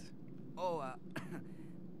for it. Oh,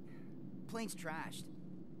 plane's trashed.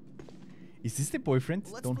 Is this the boyfriend?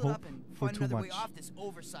 Let's Don't split hope up and for find too another much. way off this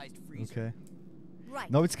oversized freezer. Okay.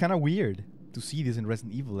 Right. No, it's kind of weird to see this in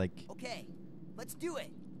Resident Evil. Like, Okay, let's do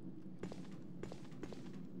it.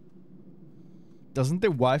 doesn't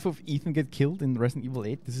the wife of Ethan get killed in Resident Evil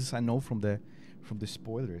 8? This is I know from the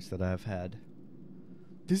spoilers that I have had.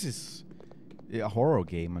 This is a horror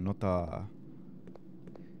game and not a.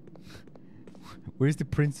 Where's the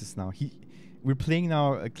princess now? We're playing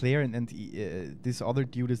now Claire and this other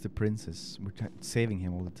dude is the princess. We're saving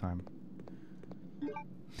him all the time.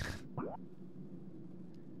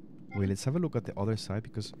 Wait, let's have a look at the other side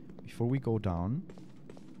because before we go down.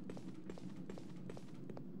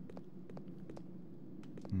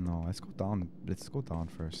 No, let's go down. Let's go down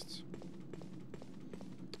first.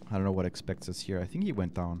 I don't know what expects us here. I think he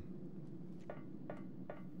went down.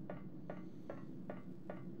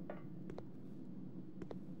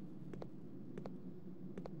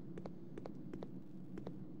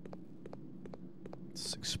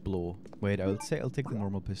 Let's explore. Wait, I'll take the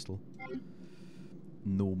normal pistol.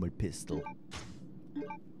 Normal pistol.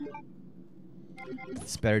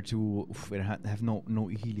 It's better to have no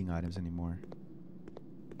healing items anymore.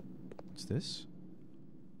 What's this?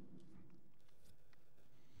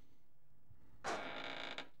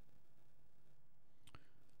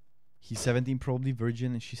 He's 17, probably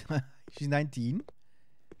virgin, and she's she's 19.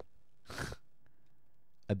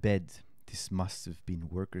 A bed. This must have been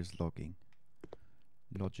workers' lodging.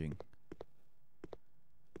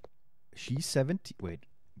 She's 70. Wait,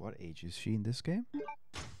 what age is she in this game? It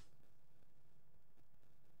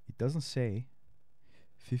doesn't say.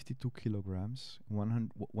 52 kilograms,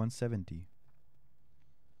 170.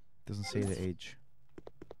 Doesn't say the age.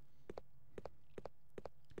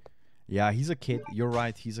 Yeah, he's a kid. You're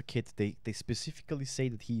right, he's a kid. They specifically say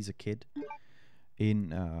that he's a kid.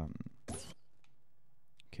 In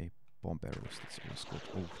okay, bomb barrels. That's always good.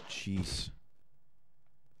 Oh, jeez.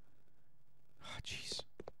 Ah, jeez.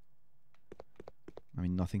 I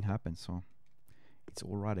mean, nothing happened, so it's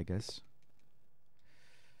all right, I guess.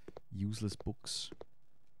 Useless books.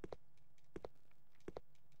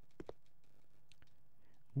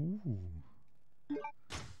 Ooh.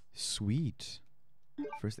 Sweet.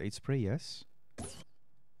 First aid spray, yes.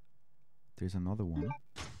 There's another one.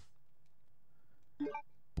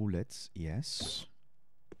 Bullets, yes.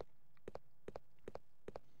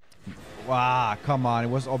 Wow, come on, it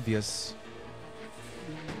was obvious.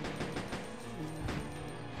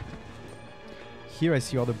 Here I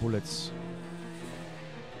see all the bullets.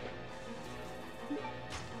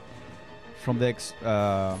 From the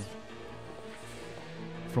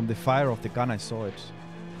from the fire of the gun, I saw it.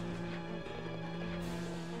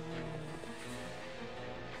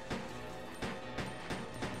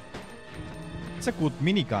 It's a good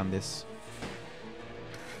minigun, this.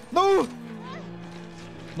 No!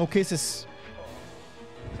 No cases.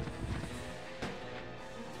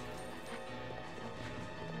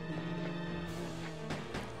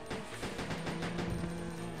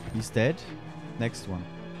 He's dead. Next one.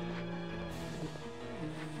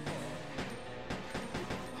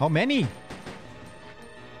 How many?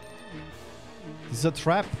 This is a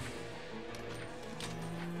trap.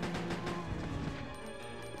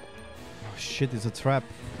 Oh shit, it's a trap.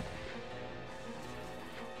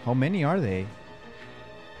 How many are they?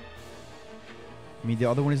 I mean, the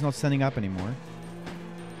other one is not standing up anymore.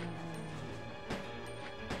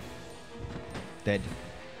 Dead.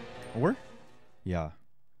 Or? Yeah.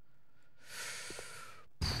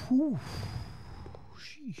 Phew.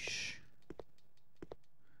 Sheesh.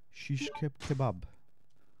 Shish kebab.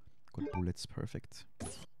 Got bullets, perfect.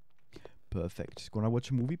 Perfect. Gonna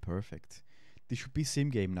watch a movie, perfect. This should be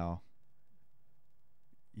sim game now.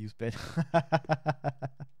 Use bed.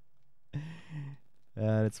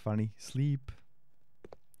 That's funny. Sleep.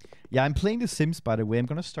 Yeah, I'm playing The Sims, by the way. I'm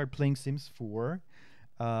gonna start playing Sims 4.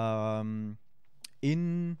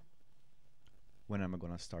 In when am I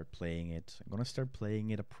gonna start playing it? I'm gonna start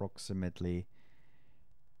playing it approximately.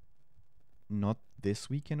 Not this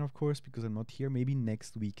weekend, of course, because I'm not here. Maybe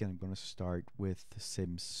next weekend I'm gonna start with The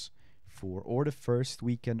Sims or the first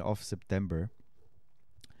weekend of September.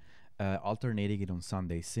 Alternating it on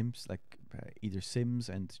Sunday. Sims, like either Sims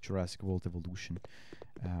and Jurassic World Evolution.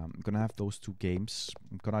 I'm gonna have those two games.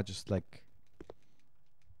 I'm gonna just like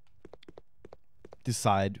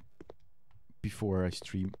decide before I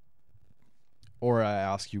stream, or I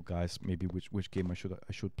ask you guys maybe which game I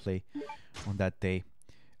should play on that day.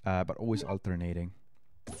 But always alternating.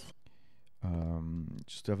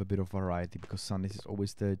 Just to have a bit of variety, because Sundays is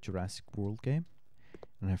always the Jurassic World game,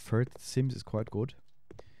 and I've heard that Sims is quite good.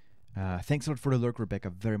 Thanks a lot for the lurk, Rebecca.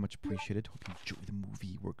 Very much appreciated. Hope you enjoy the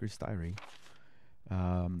movie Worker's Diary.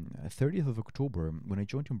 30th of October, when I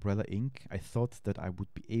joined Umbrella Inc., I thought that I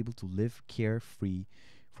would be able to live carefree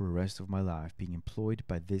for the rest of my life, being employed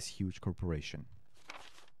by this huge corporation.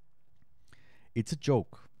 It's a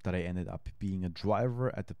joke that I ended up being a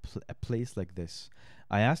driver at a place like this.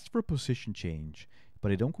 I asked for a position change,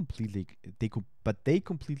 but they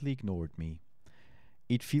completely ignored me.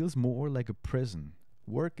 It feels more like a prison.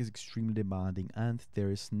 Work is extremely demanding, and there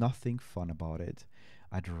is nothing fun about it.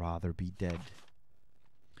 I'd rather be dead.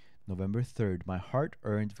 November 3rd, my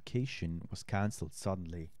hard-earned vacation was cancelled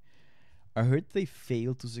suddenly. I heard they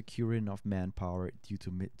failed to secure enough manpower due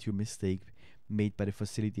to a mistake made by the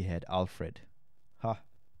facility head, Alfred. Ha.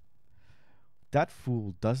 That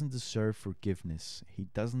fool doesn't deserve forgiveness. He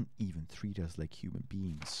doesn't even treat us like human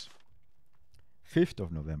beings. 5th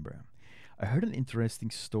of November. I heard an interesting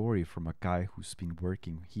story from a guy who's been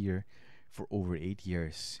working here for over 8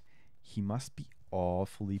 years. He must be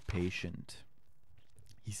awfully patient.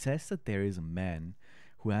 He says that there is a man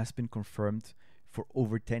who has been confined for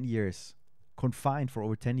over 10 years,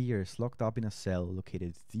 locked up in a cell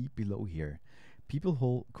located deep below here.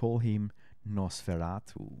 People call him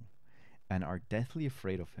Nosferatu and are deathly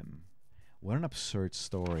afraid of him. What an absurd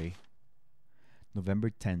story. November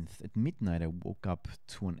 10th, at midnight I woke up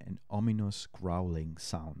to an ominous growling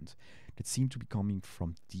sound that seemed to be coming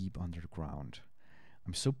from deep underground.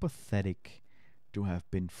 I'm so pathetic to have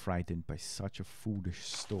been frightened by such a foolish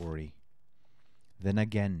story. Then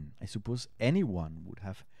again, I suppose anyone would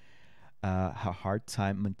have a hard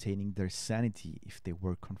time maintaining their sanity if they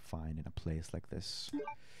were confined in a place like this.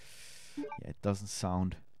 Yeah, it doesn't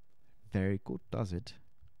sound very good, does it?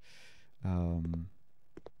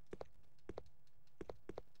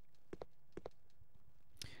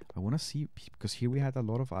 I want to see, because here we had a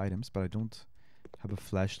lot of items, but I don't have a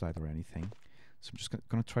flashlight or anything. So I'm just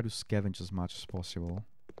gonna try to scavenge as much as possible.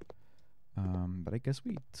 But I guess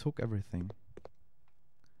we took everything.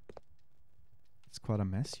 It's quite a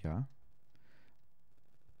mess, yeah.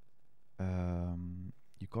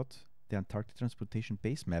 You got the Antarctic Transportation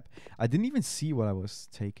base map. I didn't even see what I was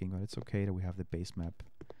taking, but it's okay that we have the base map,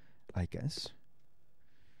 I guess.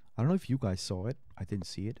 I don't know if you guys saw it. I didn't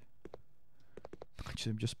see it.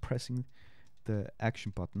 I'm just pressing the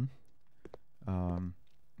action button and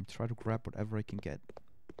try to grab whatever I can get.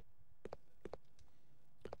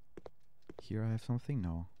 Here I have something.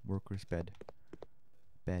 No. Worker's bed.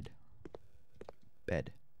 Bed.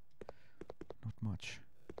 Not much.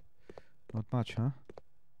 Not much, huh?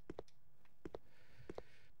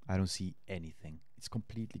 I don't see anything. It's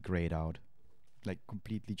completely grayed out. Like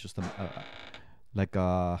completely just like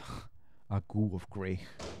a goo of gray.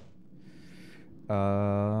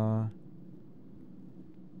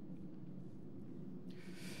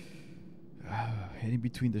 Heading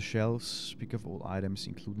between the shelves, pick up all items,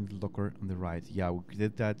 including the locker on the right. Yeah, we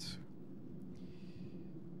did that.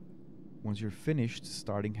 Once you're finished,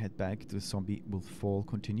 starting head back to the zombie will fall.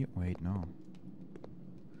 Continue. Wait, no.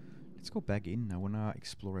 Let's go back in. I wanna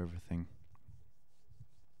explore everything.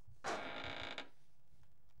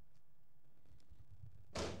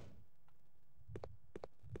 I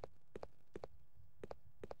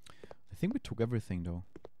think we took everything though.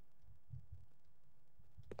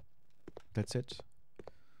 That's it?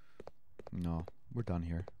 No, we're done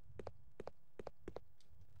here.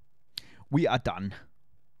 We are done.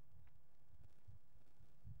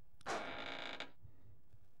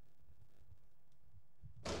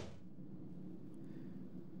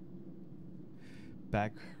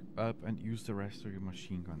 Back up and use the rest of your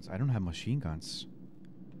machine guns. I don't have machine guns.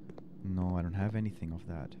 No, I don't have anything of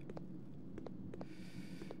that.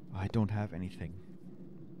 I don't have anything.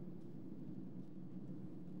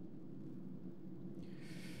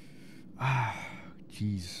 Ah,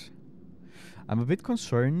 jeez. I'm a bit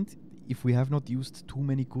concerned if we have not used too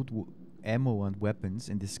many good ammo and weapons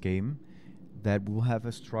in this game, that we'll have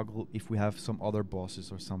a struggle if we have some other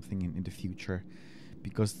bosses or something in the future.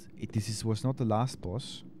 Because this was not the last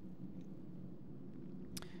boss.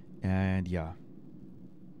 And yeah.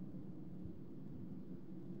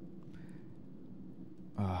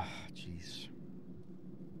 Ah, jeez.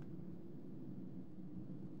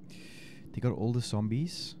 They got all the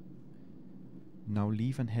zombies. Now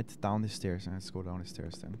leave and head down the stairs. Let's go down the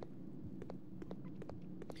stairs then.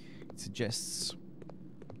 It suggests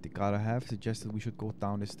suggested we should go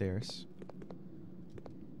down the stairs.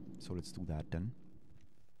 So let's do that then.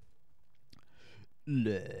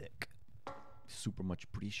 Look. Super much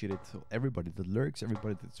appreciated. So everybody that lurks,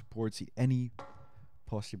 everybody that supports in any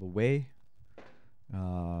possible way.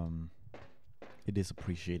 It is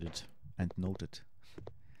appreciated and noted.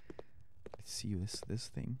 Let's see this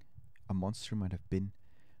thing. A monster might have been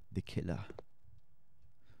the killer.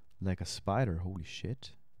 Like a spider, holy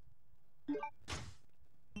shit.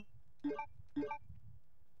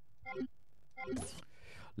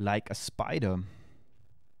 Like a spider.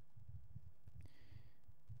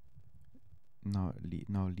 Now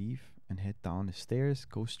leave and head down the stairs.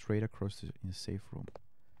 Go straight across in the safe room.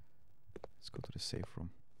 Let's go to the safe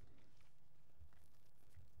room.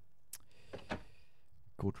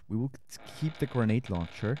 Good. We will keep the grenade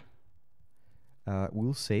launcher.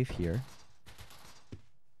 We'll save here.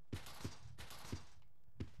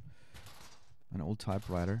 An old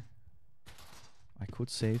typewriter. I could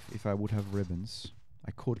save if I would have ribbons.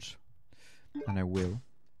 I could. And I will.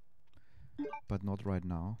 But not right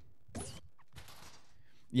now.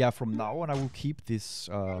 Yeah, from now on I will keep this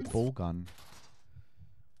bow gun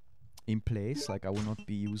in place. Like, I will not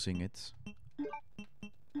be using it.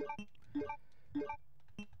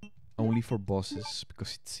 Only for bosses,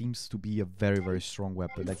 because it seems to be a very, very strong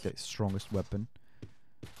weapon. Like the strongest weapon.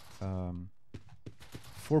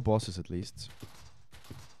 4 bosses at least.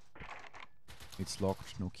 It's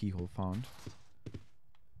locked, no keyhole found.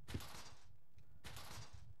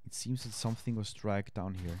 It seems that something was dragged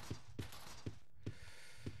down here.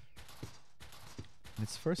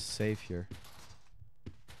 Let's first save here.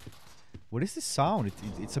 What is this sound?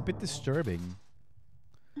 It's a bit disturbing.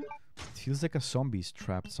 It feels like a zombie's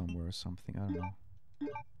trapped somewhere or something, I don't know.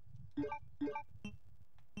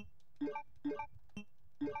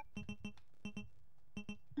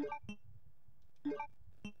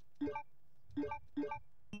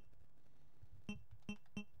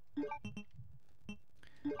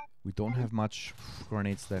 We don't have much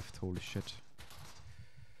grenades left, holy shit.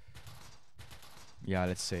 Yeah,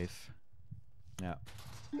 let's save. Yeah.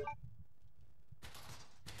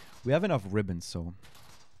 We have enough ribbons, so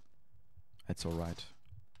that's alright.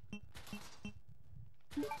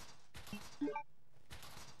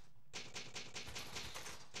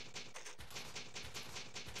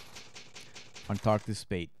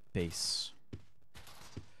 Antarctic base.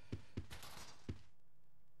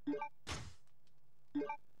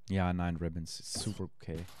 Yeah, 9 ribbons. It's super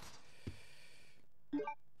okay.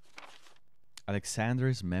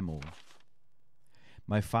 Alexander's memo.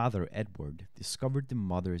 My father, Edward, discovered the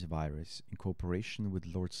mother's virus in cooperation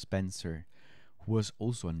with Lord Spencer, who was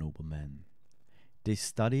also a nobleman. They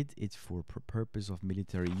studied it for purpose of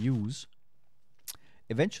military use.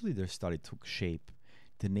 Eventually their study took shape.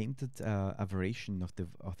 They named it a variation of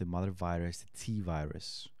the mother virus, the T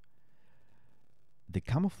virus. To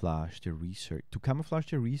camouflage their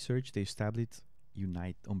research, they established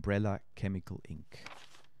Umbrella Chemical Inc.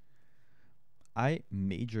 I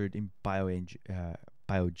majored in biogenics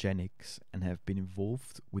and have been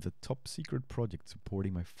involved with a top secret project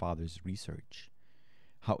supporting my father's research.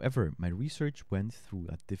 However, my research went through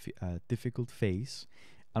a difficult phase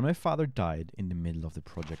and my father died in the middle of the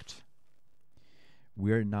project.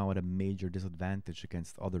 We are now at a major disadvantage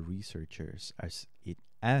against other researchers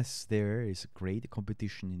as there is great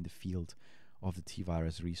competition in the field of the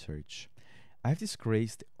T-virus research. I have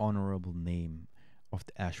disgraced the honorable name of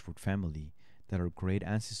the Ashford family that our great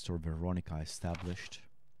ancestor Veronica established.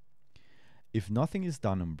 If nothing is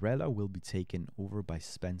done, Umbrella will be taken over by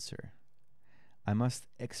Spencer. I must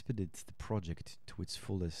expedite the project to its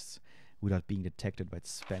fullest without being detected by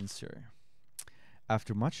Spencer.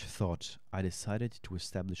 After much thought, I decided to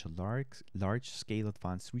establish a large-scale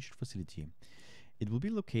advanced research facility. It will be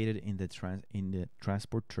located in the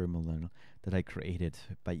transport terminal that I created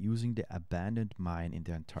by using the abandoned mine in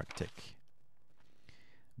the Antarctic.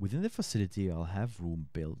 Within the facility, I'll have a room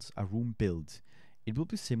built. It will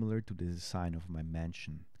be similar to the design of my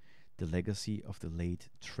mansion, the legacy of the late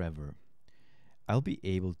Trevor. I'll be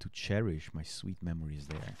able to cherish my sweet memories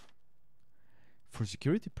there. For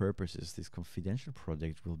security purposes, this confidential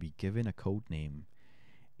project will be given a code name.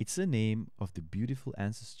 It's the name of the beautiful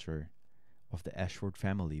ancestor of the Ashford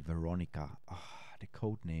family, Veronica. The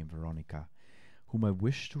code name Veronica, whom I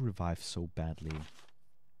wish to revive so badly.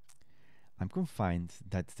 I'm confined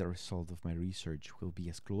that the result of my research will be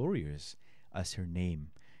as glorious as her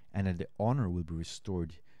name, and that the honor will be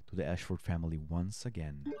restored to the Ashford family once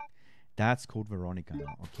again. That's Code Veronica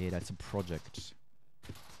now. Okay, that's a project.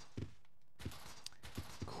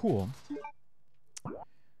 Cool.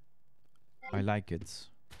 I like it.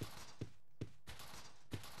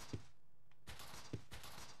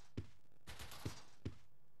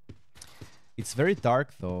 It's very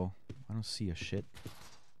dark though. I don't see a shit.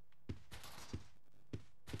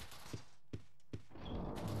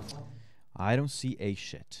 I don't see a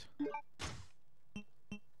shit.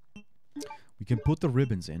 We can put the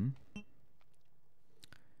ribbons in.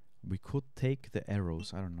 We could take the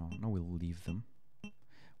arrows. I don't know. No, we'll leave them.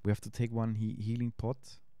 We have to take one healing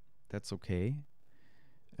pot. That's okay.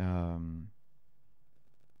 I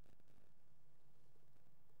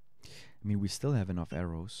mean, we still have enough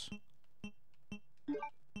arrows. We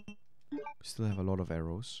still have a lot of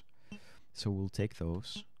arrows. So we'll take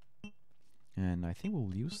those. And I think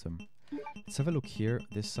we'll use them. Let's have a look here.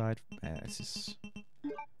 This side. This is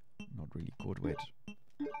not really good. Wait.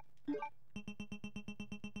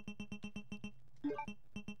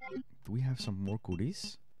 Do we have some more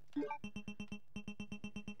goodies?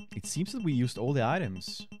 It seems that we used all the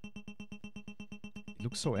items. It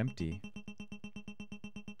looks so empty.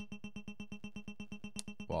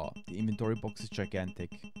 Wow, the inventory box is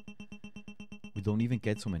gigantic. We don't even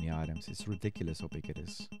get so many items. It's ridiculous how big it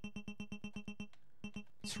is.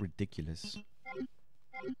 It's ridiculous.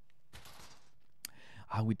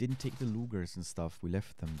 Ah, we didn't take the Lugers and stuff. We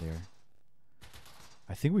left them there.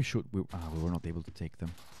 I think we should. We were not able to take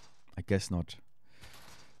them. I guess not.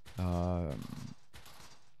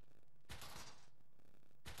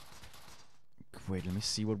 Wait, let me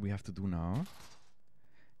see what we have to do now.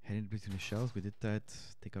 Head in between the shells. We did that.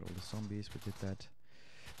 Take out all the zombies. We did that.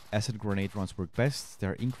 Acid grenade rounds work best.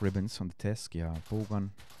 There are ink ribbons on the desk. Yeah, bowgun.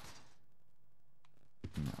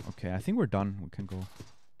 No, okay, I think we're done. We can go.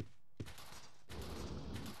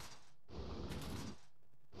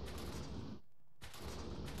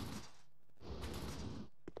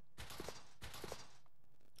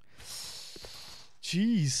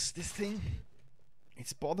 Jeez, this thing,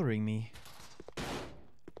 it's bothering me.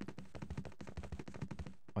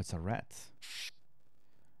 Oh, it's a rat.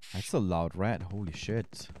 That's a loud rat, holy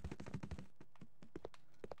shit.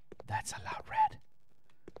 That's a loud rat.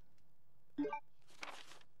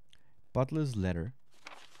 Butler's letter.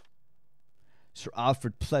 Sir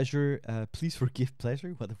Alfred Pleasure, please forgive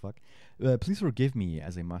Pleasure? What the fuck? Please forgive me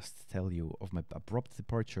as I must tell you of my abrupt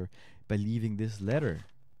departure by leaving this letter.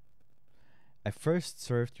 I first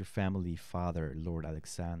served your family father, Lord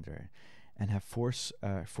Alexander, and have for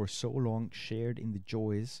so long shared in the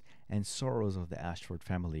joys and sorrows of the Ashford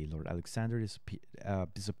family. Lord Alexander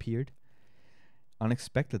disappeared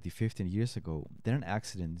unexpectedly 15 years ago. Then an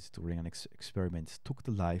accident during an experiment took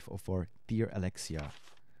the life of our dear Alexia.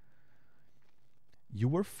 You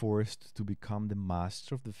were forced to become the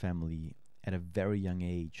master of the family at a very young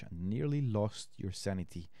age and nearly lost your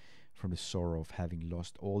sanity from the sorrow of having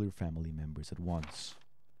lost all your family members at once.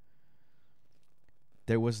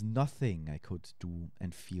 There was nothing I could do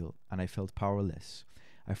and feel, and I felt powerless.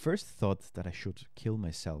 I first thought that I should kill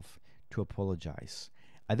myself to apologize.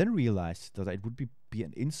 I then realized that it would be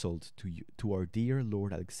an insult to our dear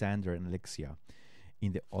Lord Alexander and Alexia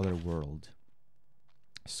in the other world.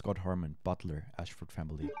 Scott Harmon, Butler, Ashford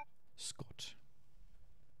family. Scott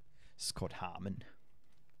Harmon.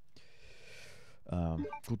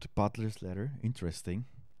 Good Butler's letter. Interesting.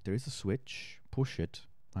 There is a switch. Push it.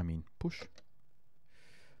 I mean, push.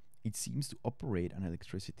 It seems to operate on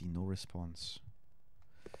electricity. No response.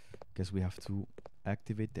 Guess we have to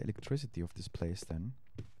activate the electricity of this place then.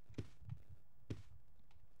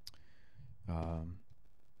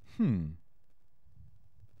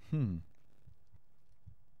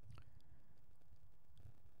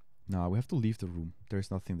 No, we have to leave the room.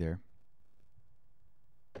 There's nothing there.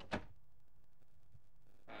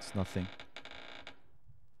 It's nothing.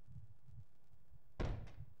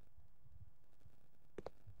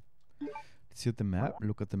 Let's see at the map.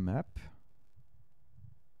 Look at the map.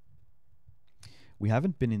 We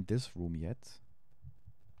haven't been in this room yet.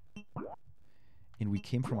 And we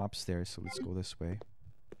came from upstairs, so let's go this way.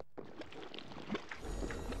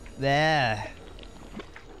 There.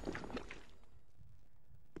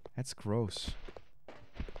 That's gross.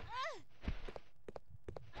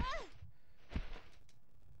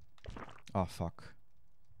 Oh, fuck.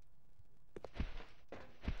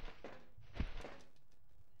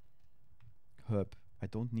 Herb, I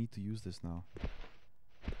don't need to use this now.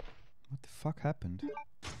 What the fuck happened?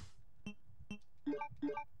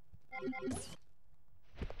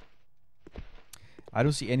 I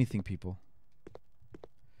don't see anything, people.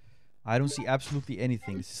 I don't see absolutely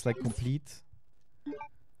anything. This is like completely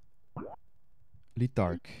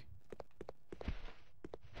dark.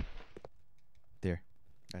 There.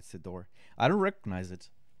 That's the door. I don't recognize it.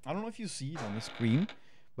 I don't know if you see it on the screen,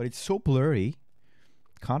 but it's so blurry.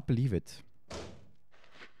 Can't believe it.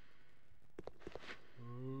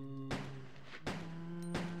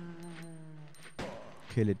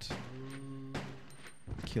 Kill it.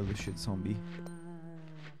 Kill the shit zombie.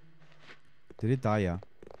 Did it die? Yeah.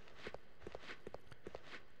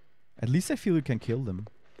 At least I feel you can kill them.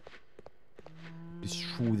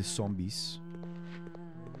 Destroy the zombies.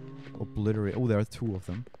 Obliterate. Oh, there are 2 of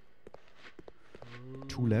them.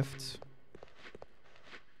 2 left.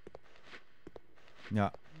 Yeah.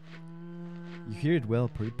 You hear it well,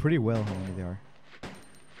 pretty well how many there are.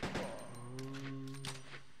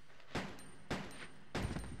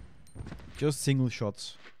 Just single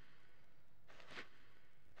shots.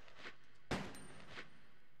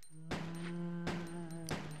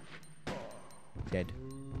 Dead.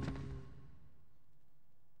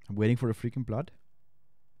 I'm waiting for the freaking blood.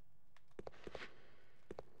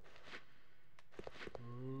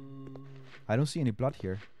 I don't see any blood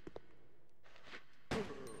here.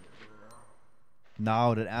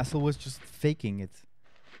 No, that asshole was just faking it.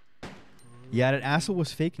 Yeah, that asshole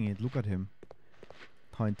was faking it. Look at him.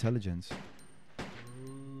 How intelligent.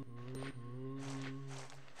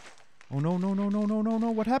 Oh no, no, no, no, no, no,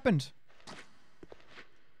 no. What happened?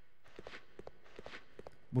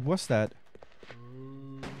 What was that?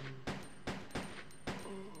 I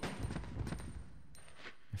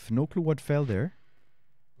have no clue what fell there.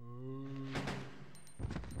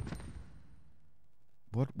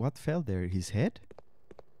 What fell there? His head?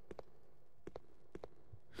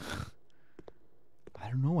 I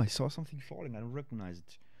don't know. I saw something falling. I don't recognize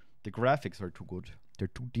it. The graphics are too good. They're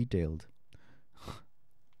too detailed.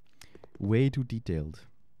 Way too detailed.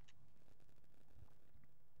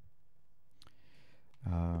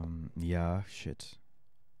 Yeah, shit.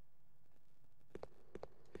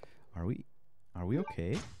 Are we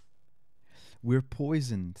okay? We're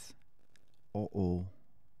poisoned. Uh-oh.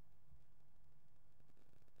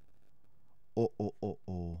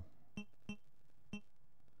 Oh.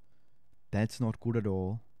 That's not good at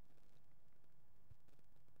all.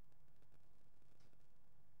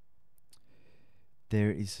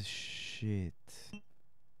 There is a shit.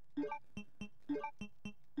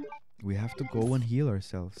 We have to go and heal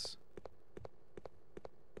ourselves.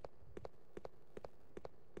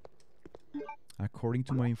 According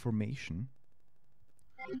to my information,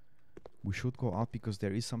 we should go out because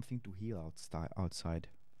there is something to heal outside.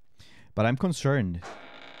 But I'm concerned.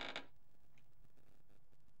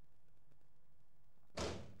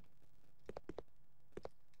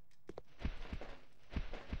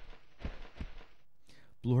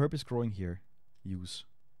 Blue herb is growing here. Use.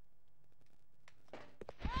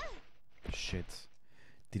 Shit.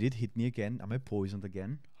 Did it hit me again? Am I poisoned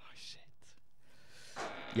again? Oh, shit.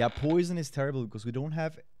 Yeah, poison is terrible because we don't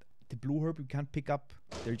have the blue herb we can't pick up.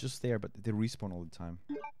 They're just there, but they respawn all the time.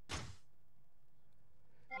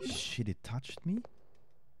 Shit, it touched me?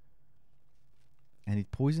 And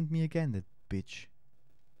it poisoned me again, that bitch.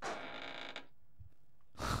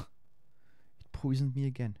 It poisoned me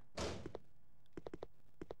again.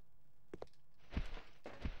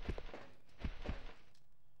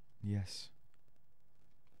 Yes.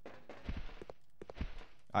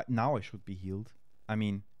 Now I should be healed. I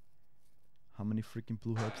mean, how many freaking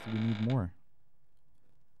blue herbs do we need more?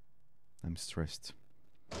 I'm stressed.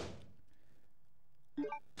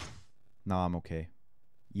 Now I'm okay.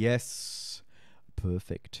 Yes!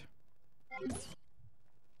 Perfect.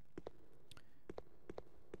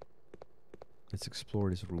 Let's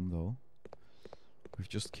explore this room though. We've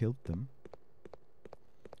just killed them.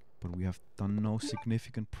 But we have done no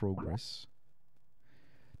significant progress.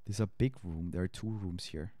 This is a big room. There are 2 rooms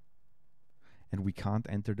here. And we can't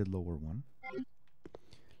enter the lower one.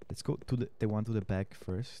 Let's go to the one to the back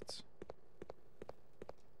first.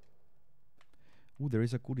 Ooh, there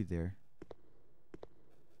is a goodie there.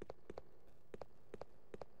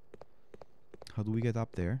 How do we get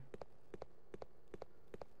up there?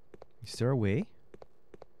 Is there a way?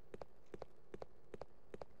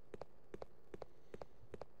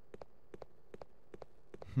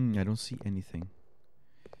 I don't see anything.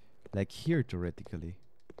 Like here, theoretically.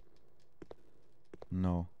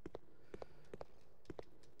 No.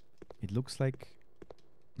 It looks like...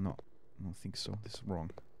 No, I don't think so. This is wrong.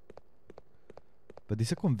 But this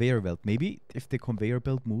is a conveyor belt. Maybe if the conveyor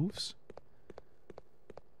belt moves...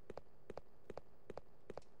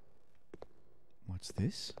 What's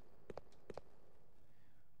this?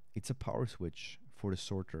 It's a power switch for the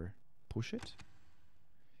sorter. Push it.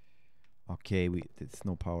 Okay, there's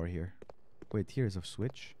no power here. Wait, here's a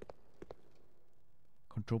switch.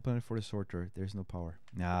 Control panel for the sorter. There's no power.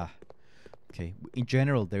 Nah. Okay. In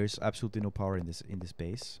general, there's absolutely no power in this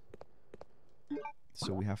base.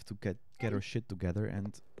 So we have to get our shit together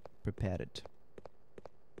and prepare it.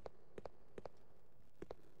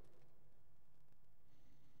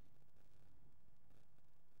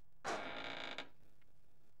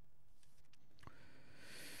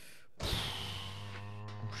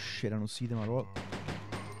 Oh shit, I don't see them at all.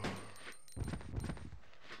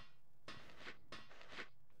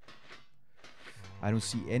 I don't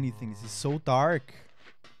see anything. This is so dark.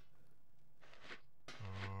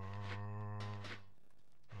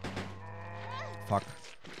 Fuck.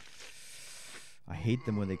 I hate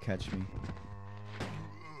them when they catch me.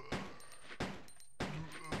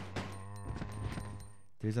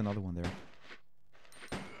 There's another one there.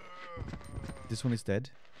 This one is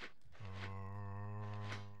dead.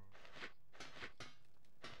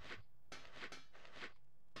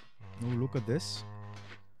 Oh, look at this.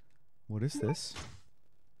 What is this?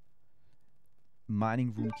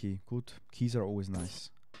 Mining room key. Good. Keys are always nice.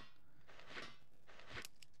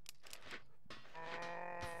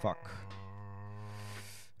 Fuck.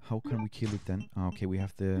 How can we kill it then? Ah, okay, we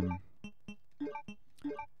have the...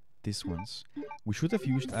 these ones. We should have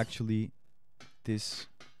used actually this...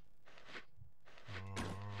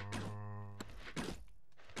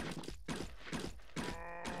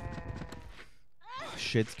 Oh,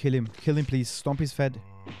 shit, kill him. Kill him, please. Stomp his head.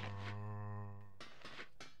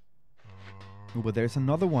 Oh, but there's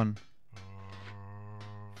another one.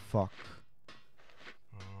 Fuck.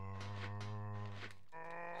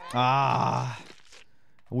 Ah!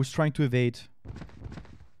 I was trying to evade.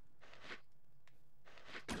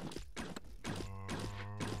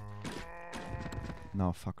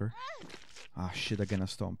 No, fucker. Ah, shit, again a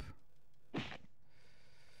stomp.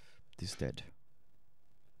 This dead.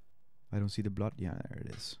 I don't see the blood. Yeah, there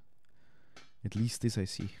it is. At least this I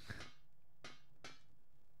see.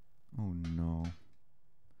 Oh no.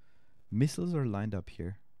 Missiles are lined up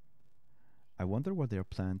here. I wonder what they're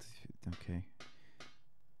planned. Okay.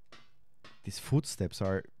 These footsteps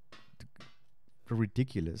are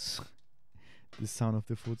ridiculous. The sound of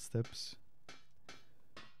the footsteps.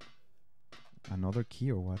 Another key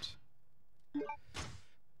or what?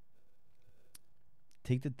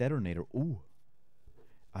 Take the detonator. Ooh.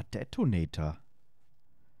 A detonator.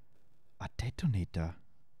 A detonator.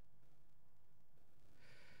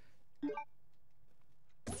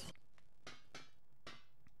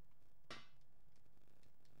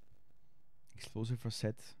 Explosive for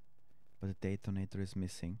set, but the detonator is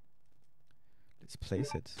missing. Let's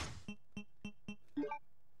place it.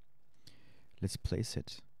 Let's place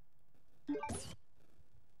it.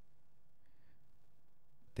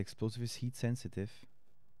 The explosive is heat sensitive.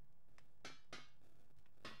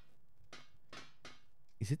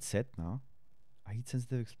 Is it set now? A heat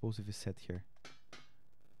sensitive explosive is set here.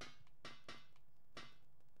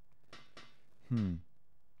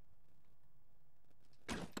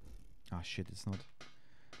 Ah shit, it's not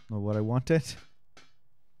what I wanted.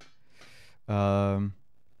 Damn.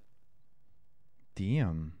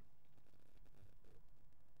 Damn.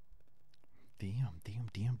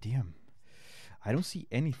 I don't see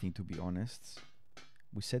anything, to be honest.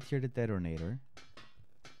 We set here the detonator.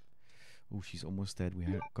 Oh, she's almost dead. We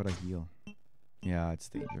gotta heal. Yeah, it's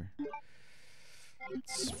danger.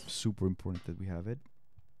 It's super important that we have it.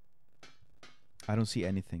 I don't see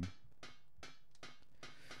anything.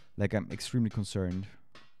 Like, I'm extremely concerned.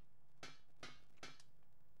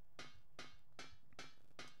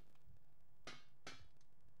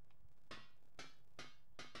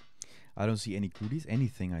 I don't see any goodies,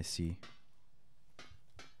 anything I see.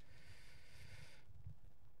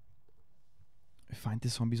 Find the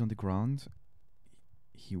zombies on the ground.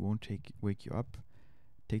 He won't wake you up.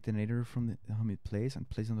 Take the detonator from the helmet place and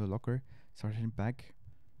place it on the locker. Start heading back.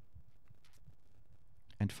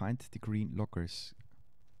 And find the green lockers.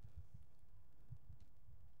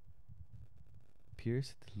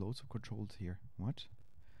 Appears that loads of controls here. What?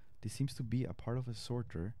 This seems to be a part of a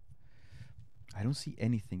sorter. I don't see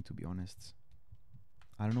anything, to be honest.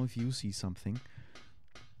 I don't know if you see something.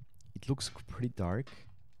 It looks pretty dark.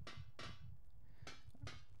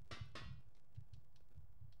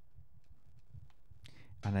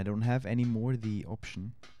 And I don't have any more the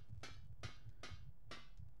option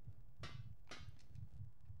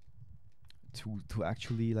to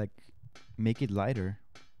actually like make it lighter.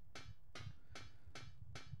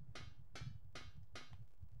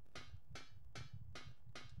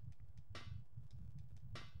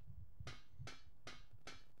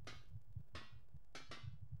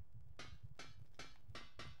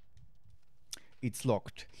 It's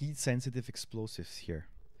locked. Heat sensitive explosives here.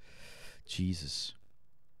 Jesus.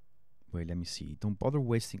 Wait, let me see. Don't bother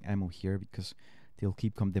wasting ammo here because they'll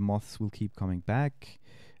keep the moths will keep coming back.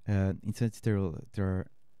 Instead, there are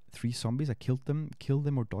 3 zombies. I killed them. Kill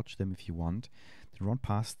them or dodge them if you want. Then run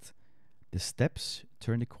past the steps,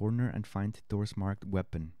 turn the corner, and find the doors marked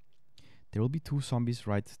weapon. There will be 2 zombies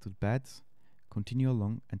right to the bed. Continue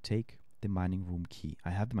along and take the mining room key. I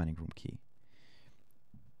have the mining room key.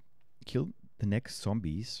 Kill the next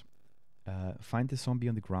zombies. Find the zombie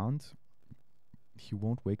on the ground. He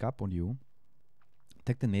won't wake up on you.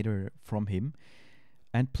 Take the nether from him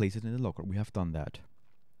and place it in the locker. We have done that.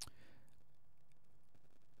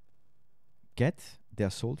 Get the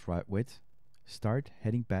assault rifle. Start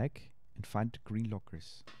heading back and find the green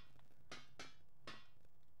lockers.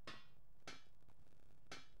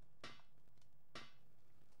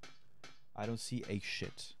 I don't see a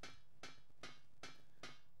shit.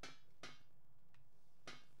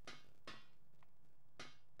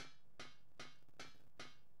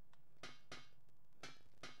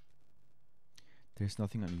 There's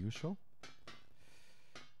nothing unusual.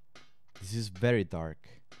 This is very dark.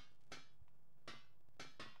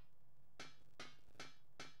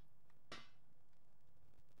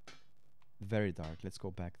 Very dark. Let's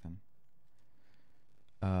go back then.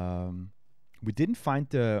 We didn't find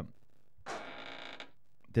the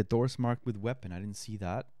doors marked with weapon. I didn't see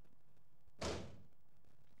that.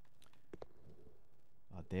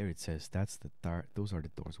 Oh, there it says. That's the dark. Those are the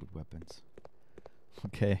doors with weapons.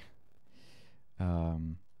 Okay.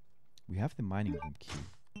 We have the mining room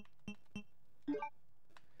key.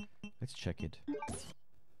 Let's check it.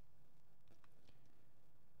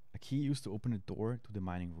 A key used to open a door to the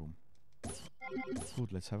mining room.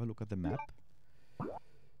 Good, let's have a look at the map.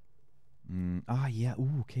 Yeah,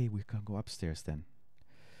 okay, we can go upstairs then.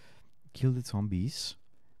 Kill the zombies.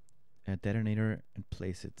 A detonator and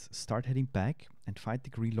place it. Start heading back and find the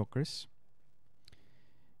green lockers.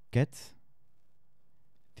 Get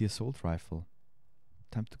the assault rifle.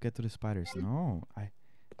 Time to get to the spiders. No,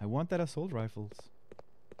 I want that assault rifles.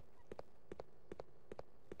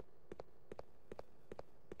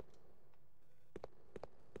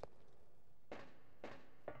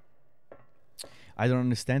 I don't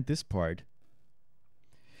understand this part.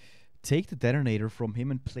 Take the detonator from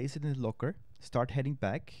him and place it in the locker. Start heading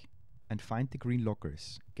back and find the green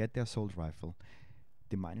lockers. Get the assault rifle.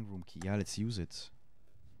 The mining room key. Yeah, let's use it.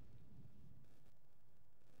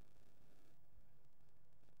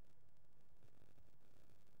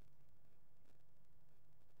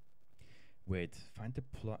 Wait, find the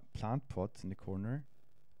plant pot in the corner.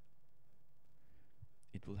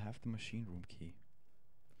 It will have the machine room key.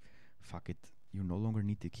 Fuck it. You no longer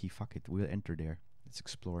need the key. Fuck it. We'll enter there. Let's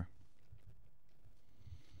explore.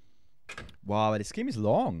 Wow, this game is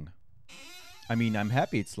long. I mean, I'm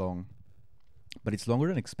happy it's long. But it's longer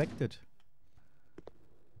than expected.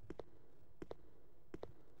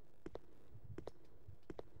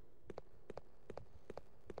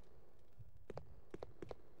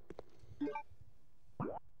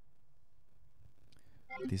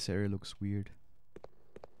 This area looks weird.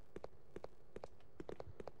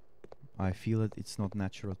 I feel that it's not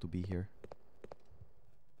natural to be here.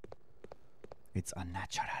 It's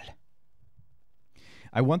unnatural.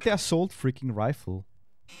 I want the assault freaking rifle.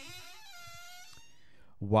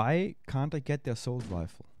 Why can't I get the assault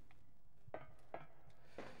rifle?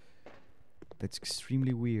 That's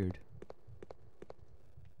extremely weird.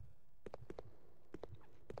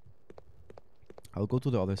 I'll go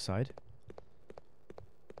to the other side.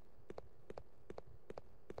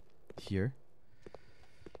 Here.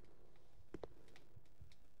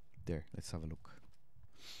 There, let's have a look.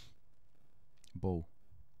 Bow.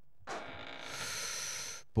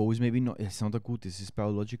 Bow is maybe not, it's not a good, this is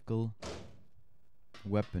biological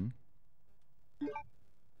weapon.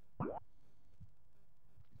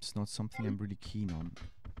 It's not something I'm really keen on.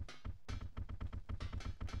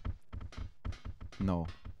 No.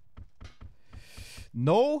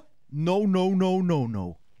 No, no, no, no, no,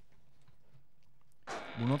 no.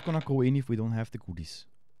 We're not gonna go in if we don't have the goodies.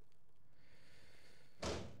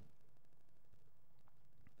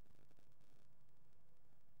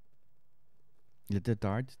 Let the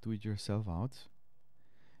dart do it yourself out.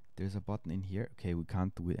 There's a button in here. Okay, we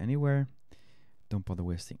can't do it anywhere. Don't bother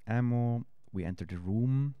wasting ammo. We enter the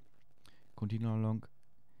room. Continue along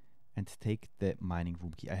and take the mining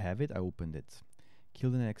room key. I have it. I opened it.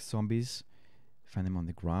 Kill the next zombies. Find them on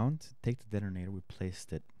the ground. Take the detonator. We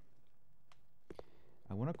placed it.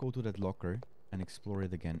 I want to go to that locker and explore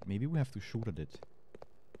it again. Maybe we have to shoot at it.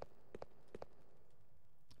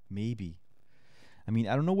 Maybe. I mean,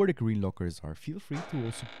 I don't know where the green lockers are. Feel free to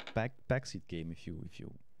also backseat game if you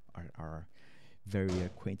are very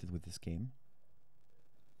acquainted with this game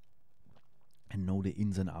and know the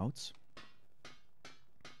ins and outs.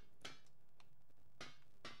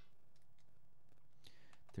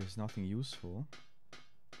 There's nothing useful.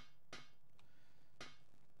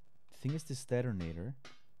 The thing is this detonator.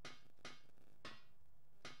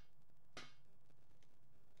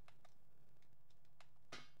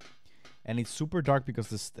 And it's super dark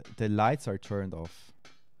because the lights are turned off.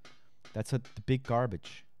 That's the big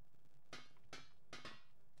garbage.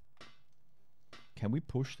 Can we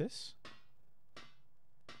push this?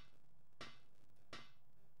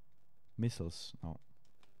 Missiles. No.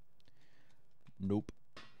 Nope.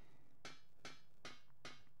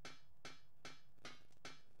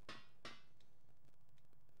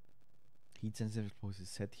 Heat sensitive explosive is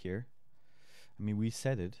set here. I mean, we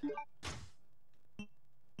said it.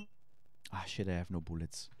 Ah, shit, I have no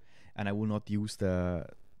bullets. And I will not use the...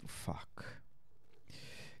 Fuck.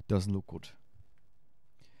 Doesn't look good.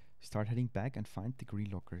 Start heading back and find the green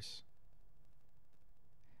lockers.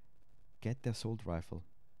 Get the assault rifle.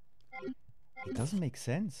 It doesn't make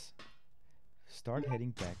sense. Start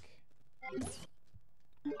heading back.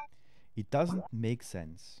 It doesn't make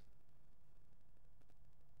sense.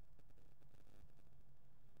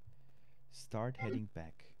 Start heading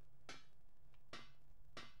back.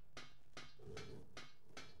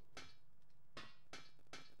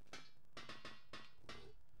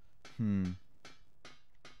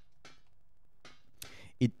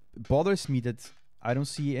 It bothers me that I don't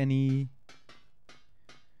see any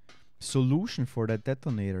solution for that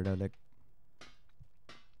detonator. That, like,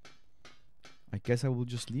 I guess I will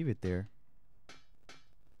just leave it there.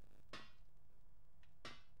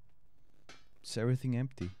 Is everything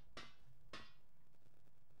empty?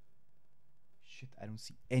 Shit, I don't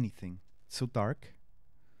see anything. It's so dark.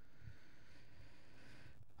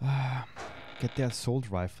 Get the assault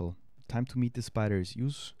rifle. Time to meet the spiders.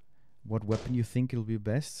 Use what weapon you think it'll be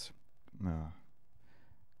best.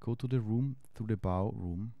 Go to the room, through the bow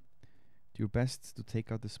room. Do your best to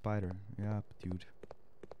take out the spider. Yeah, dude.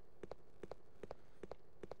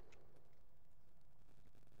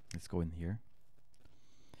 Let's go in here.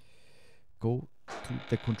 Go to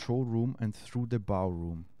the control room and through the bow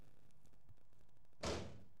room.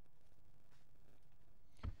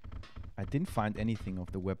 I didn't find anything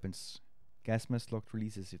of the weapons. Gas mask locked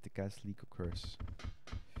releases if the gas leak occurs.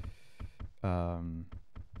 I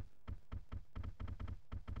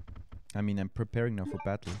mean, I'm preparing now for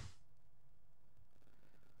battle.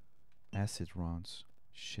 Acid rounds.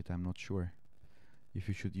 Shit, I'm not sure if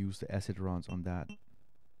you should use the acid rounds on that.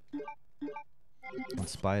 On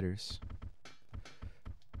spiders.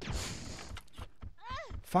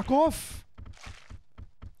 Fuck off!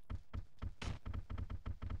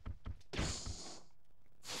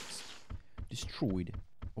 Destroyed.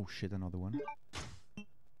 Oh shit, another one.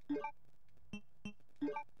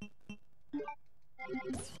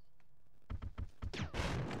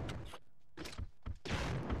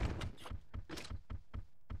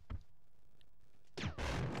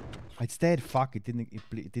 It's dead. Fuck, it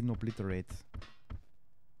didn't obliterate.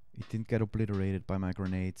 It didn't get obliterated by my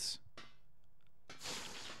grenades.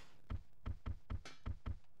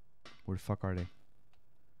 Where the fuck are they?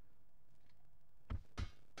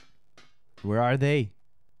 Where are they?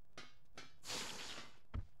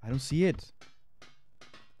 I don't see it.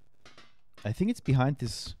 I think it's behind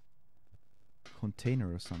this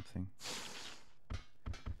container or something.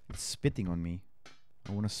 It's spitting on me.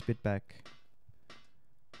 I want to spit back.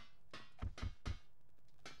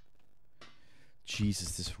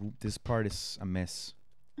 Jesus, this part is a mess.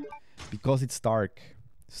 Because it's dark.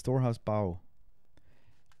 Storehouse bow.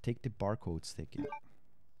 Take the barcode sticker.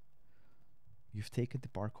 You've taken the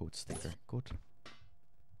barcode sticker. Good.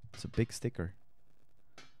 It's a big sticker.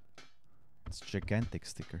 It's a gigantic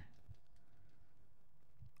sticker.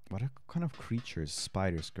 What kind of creatures?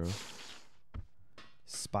 Spiders, girl.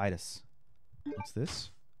 Spiders. What's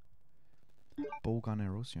this? Bowgun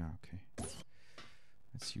arrows. Yeah, okay.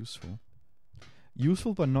 That's useful.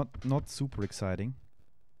 Useful, but not super exciting.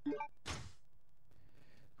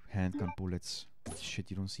 Handgun bullets. Shit,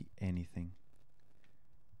 you don't see anything.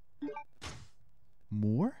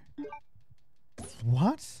 More?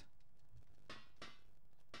 What?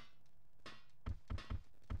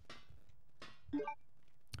 Do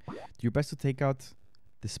your best to take out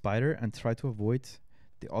the spider and try to avoid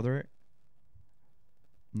the other.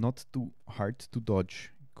 Not too hard to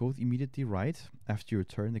dodge. Go immediately right after you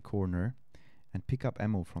turn the corner and pick up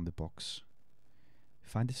ammo from the box.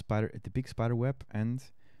 Find the big spider web, and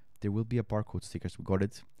there will be a barcode sticker. So we got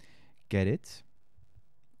it. Get it.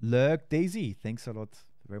 Lurk Daisy, thanks a lot.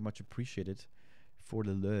 Very much appreciated for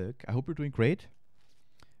the lurk. I hope you're doing great.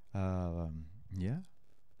 Yeah,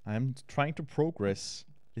 I'm trying to progress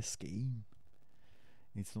this game.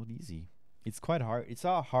 It's not easy. It's quite hard. It's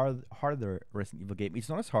a harder Resident Evil game. It's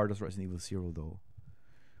not as hard as Resident Evil 0 though.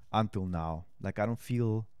 Until now, like I don't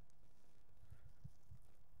feel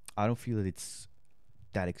that it's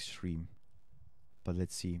that extreme. But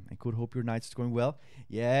let's see. I could hope your night's going well.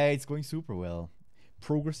 Yeah, it's going super well.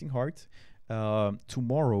 Progressing hard.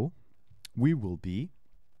 Tomorrow we will be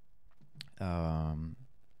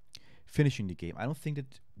finishing the game. I don't think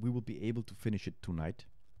that we will be able to finish it tonight.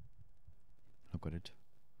 Look at it.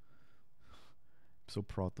 I'm so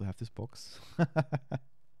proud to have this box.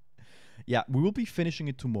 Yeah, we will be finishing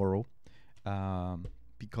it tomorrow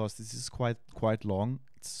because this is quite long.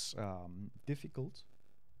 It's difficult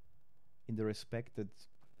in the respect that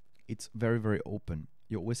it's very, very open.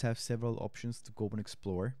 You always have several options to go and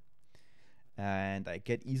explore, and I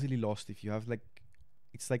get easily lost if you have like,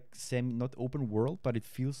 it's like not open world, but it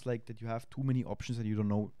feels like that you have too many options and you don't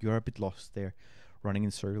know, you're a bit lost there, running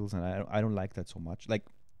in circles, and I don't like that so much. Like,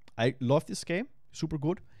 I love this game, super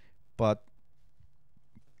good, but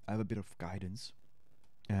I have a bit of guidance,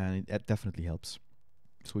 and it definitely helps.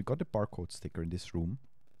 So we got the barcode sticker in this room.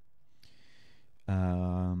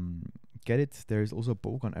 Get it? There is also a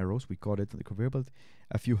bow gun arrows. We got it on the conveyor belt.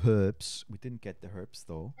 A few herbs. We didn't get the herbs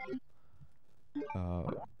though.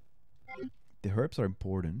 The herbs are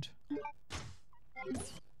important,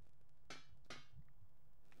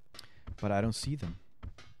 but I don't see them.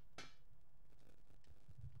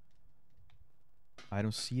 I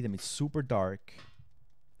don't see them. It's super dark.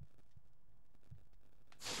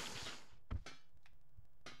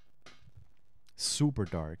 Super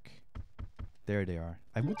dark. There they are.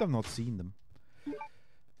 I would have not seen them.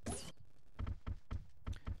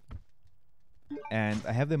 And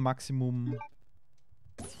I have the maximum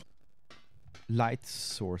light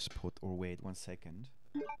source put. Or wait, 1 second.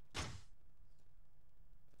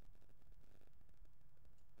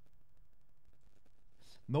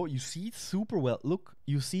 No, you see it super well. Look,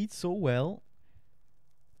 you see it so well.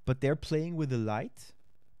 But they're playing with the light.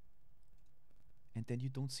 And then you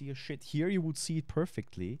don't see a shit. Here you would see it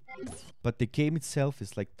perfectly. But the game itself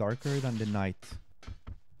is like darker than the night.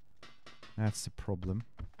 That's the problem.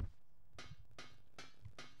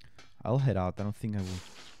 I'll head out. I don't think I will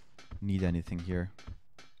need anything here.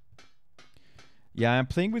 Yeah, I'm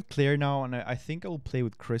playing with Claire now, and I think I will play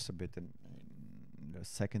with Chris a bit in the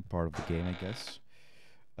second part of the game, I guess.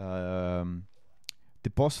 The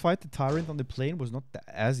boss fight, the Tyrant on the plane, was not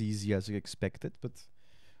as easy as I expected, but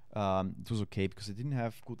it was okay because I didn't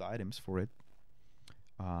have good items for it.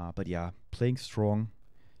 But yeah, playing strong,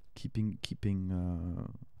 keeping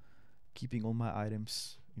all my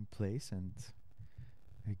items in place, and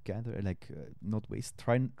I gather not waste,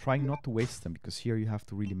 trying not to waste them, because here you have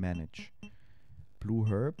to really manage. Blue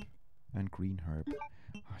herb and green herb.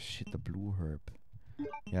 Oh shit, the blue herb.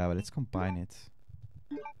 Yeah, but let's combine it.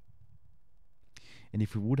 And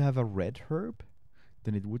if we would have a red herb,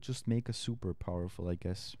 then it would just make us super powerful, I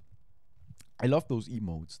guess. I love those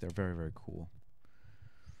emotes. They're very, very cool.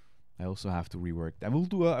 I also have to rework. I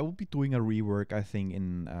will be doing a rework, I think,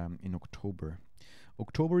 in October.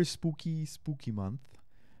 October is spooky month.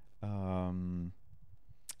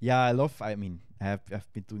 Yeah, I mean,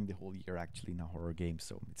 I've been doing the whole year actually in a horror game,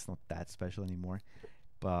 so it's not that special anymore.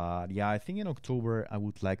 But yeah, I think in October I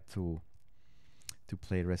would like to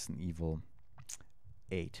play Resident Evil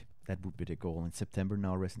 8. That would be the goal. In September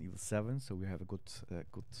now, Resident Evil 7, so we have a good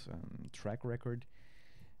track record.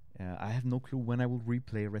 I have no clue when I will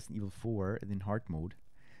replay Resident Evil 4 in hard mode.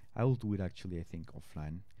 I will do it actually, I think,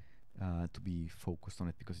 offline to be focused on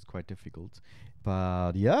it, because it's quite difficult.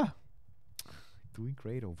 But yeah, doing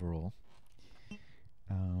great overall.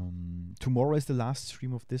 Tomorrow is the last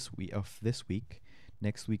stream of this week.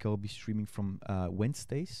 Next week I'll be streaming from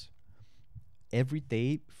Wednesdays. Every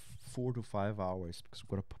day, 4 to 5 hours, because we've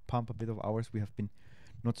got to pump a bit of hours. We have been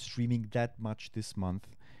not streaming that much this month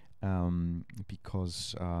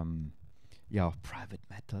because of private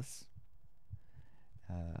matters.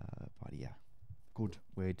 But yeah, good.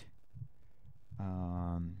 Wait,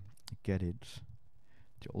 get it.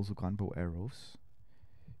 There also gunbow arrows,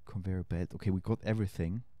 conveyor belt. Okay, we got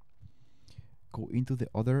everything. Go into the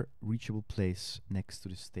other reachable place next to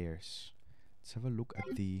the stairs. Let's have a look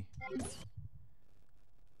at the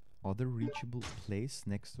other reachable place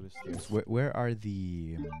next to the stairs. Where are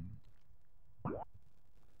the...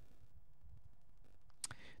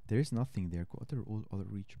 there is nothing there. Go other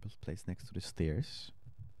reachable place next to the stairs.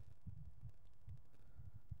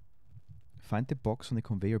 Find the box on the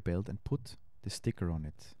conveyor belt and put the sticker on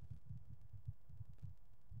it.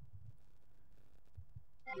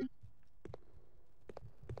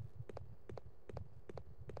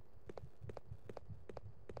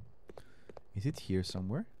 Is it here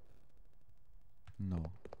somewhere?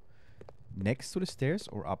 No. Next to the stairs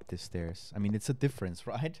or up the stairs? I mean, it's a difference,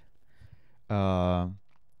 right? We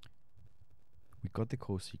got the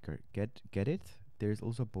co-seeker. Get it? There's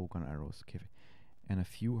also bowgun arrows. Okay. And a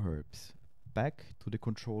few herbs. Back to the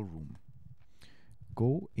control room.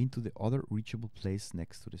 Go into the other reachable place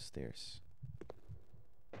next to the stairs.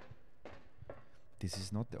 This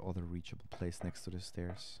is not the other reachable place next to the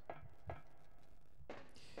stairs.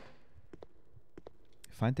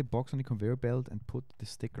 Find the box on the conveyor belt and put the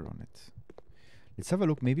sticker on it. Let's have a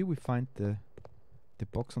look. Maybe we find the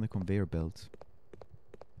box on the conveyor belt.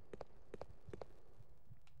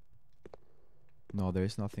 No, there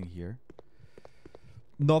is nothing here.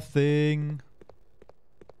 Nothing.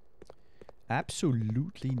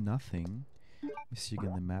 Absolutely nothing. Let me see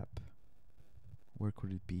again the map. Where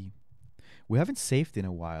could it be? We haven't saved in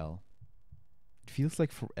a while. It feels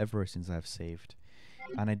like forever since I've saved.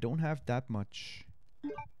 And I don't have that much...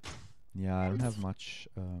 Yeah, I don't have much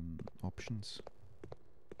options.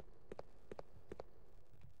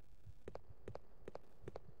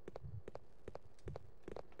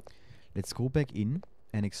 Let's go back in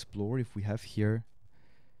and explore if we have here,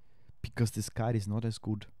 because this guide is not as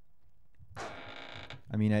good.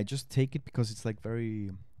 I mean, I just take it because it's like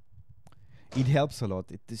very... It helps a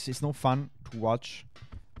lot. This is no fun to watch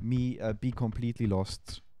me be completely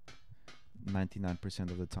lost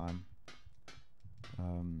 99% of the time.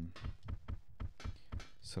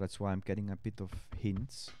 So that's why I'm getting a bit of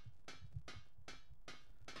hints.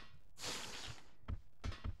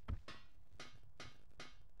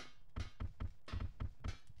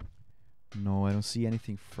 No, I don't see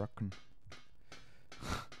anything frickin'.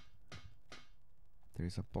 There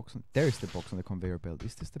is a box on... There is the box on the conveyor belt.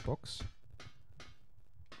 Is this the box?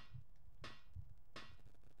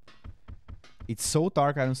 It's so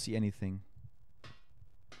dark I don't see anything.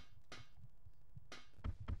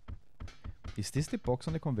 Is this the box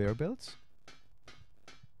on the conveyor belts?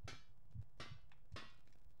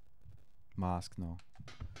 Mask, no.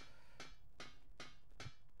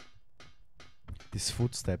 These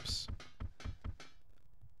footsteps.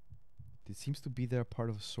 It seems to be there part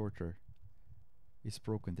of a sorter. It's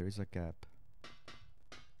broken, there is a gap.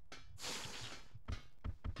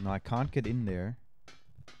 No, I can't get in there.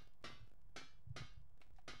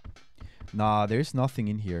 Nah, there's nothing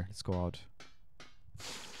in here. Let's go out.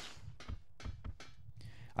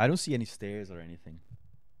 I don't see any stairs or anything.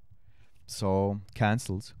 So,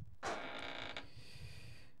 cancelled.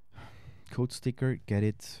 Code sticker, get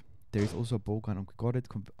it. There's also a bowgun. Got it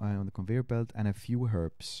on the conveyor belt and a few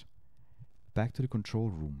herbs. Back to the control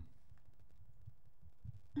room.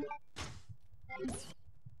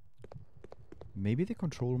 Maybe the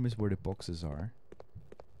control room is where the boxes are.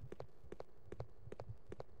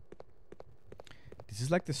 This is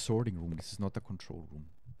like the sorting room. This is not the control room.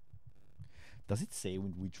 Does it say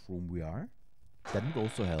in which room we are? That would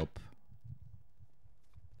also help.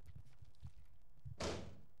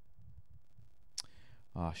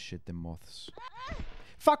 Ah, shit, the moths.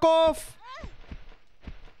 Fuck off!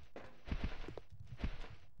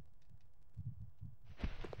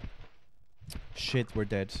 Shit, we're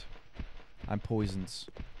dead. I'm poisoned.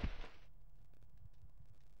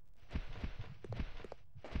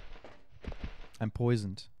 I'm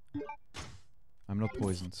poisoned. I'm not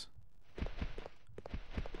poisoned.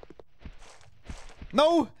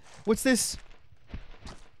 No! What's this?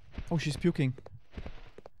 Oh, she's puking.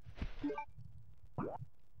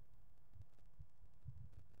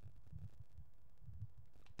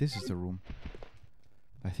 This is the room.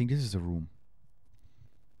 I think this is the room.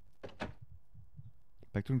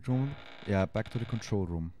 Back to the control room? Yeah, back to the control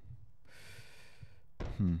room.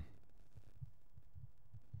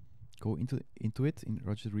 Go into it.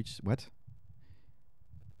 Roger reach. What?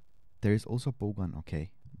 There is also a bowgun.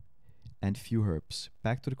 Okay. And few herbs.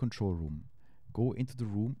 Back to the control room. Go into the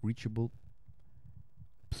room. Reachable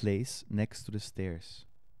place next to the stairs.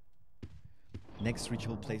 Next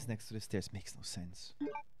reachable place next to the stairs. Makes no sense.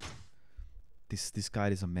 This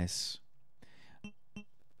guide is a mess.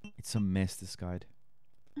 It's a mess, this guide.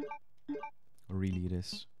 Really it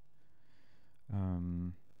is.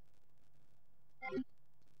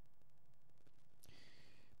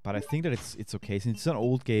 But I think that it's okay since it's an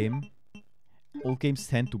old game. Old games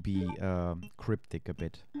tend to be cryptic a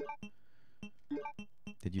bit.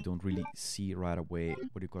 That you don't really see right away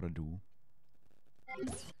what you gotta do.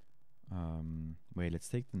 Wait, let's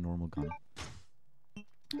take the normal gun.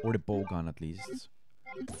 Or the bow gun at least.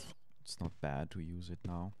 It's not bad to use it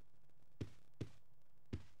now.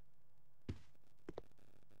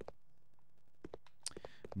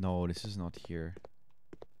 No, this is not here.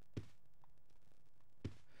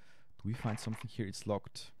 Do we find something here? It's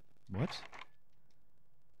locked. What?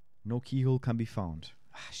 No keyhole can be found.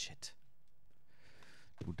 Ah, shit.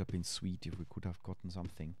 Would have been sweet if we could have gotten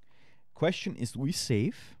something. Question is, do we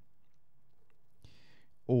save?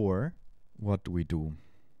 Or what do we do?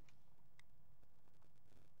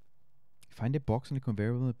 Find a box on the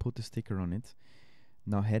conveyor belt and put the sticker on it.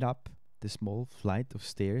 Now head up the small flight of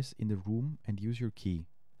stairs in the room and use your key.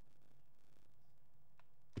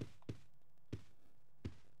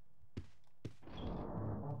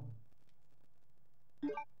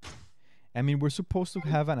 I mean, we're supposed to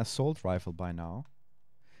have an assault rifle by now.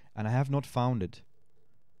 And I have not found it.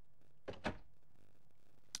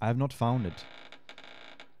 I have not found it.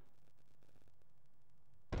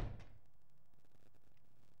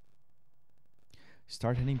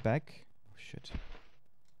 Start heading back. Oh shit.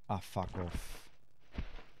 Ah, fuck off.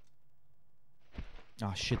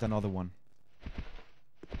 Ah, shit, another one.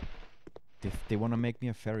 They wanna make me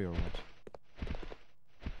a fairy or what?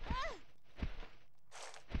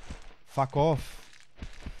 Fuck off.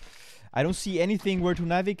 I don't see anything where to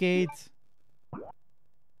navigate.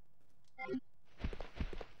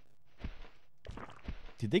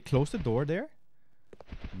 Did they close the door there?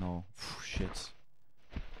 No. Phew, shit.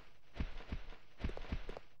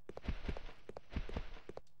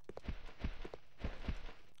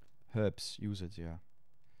 Herbs, use it, yeah.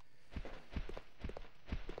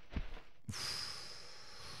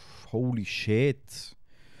 Holy shit.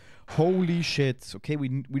 Holy shit. Okay,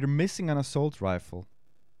 we're missing an assault rifle.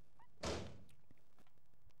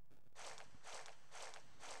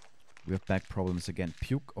 We have back problems again.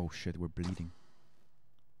 Puke. Oh shit, we're bleeding.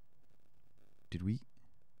 Did we?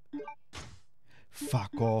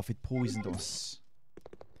 Fuck off, it poisoned us.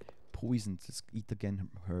 Poisoned. Let's eat again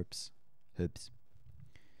herbs. Herbs.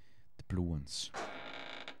 The blue ones.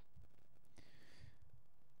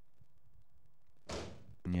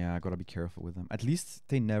 Yeah, I gotta be careful with them. At least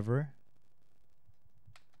they never...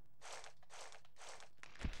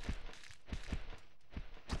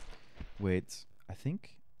 Wait, I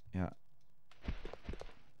think... Yeah.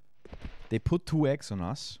 They put 2 eggs on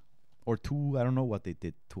us. Or 2, I don't know what they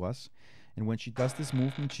did to us. And when she does this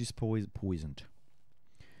movement, she's poisoned.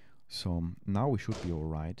 So, now we should be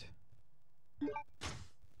alright.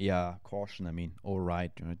 Yeah, caution, I mean.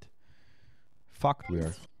 Alright, right? Fucked we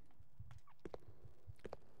are.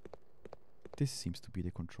 This seems to be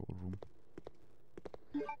the control room.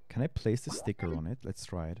 Can I place the sticker on it? Let's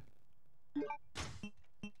try it.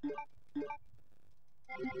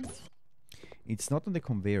 It's not on the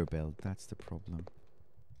conveyor belt, that's the problem.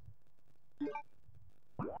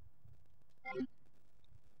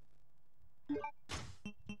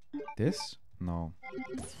 This? No.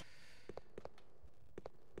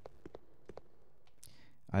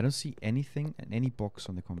 I don't see anything in any box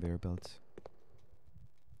on the conveyor belt.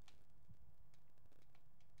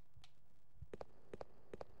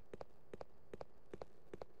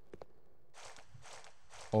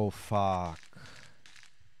 Oh fuck.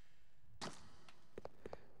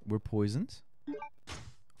 We're poisoned?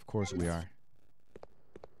 Of course we are.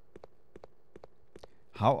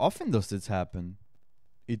 How often does this happen?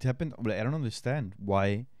 It happened, but I don't understand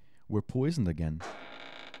why we're poisoned again.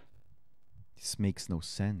 This makes no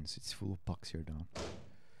sense. It's full of bugs here down.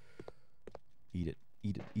 Eat it.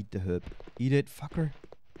 Eat it. Eat the herb. Eat it, fucker.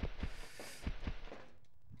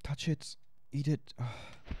 Touch it. Eat it. Ugh.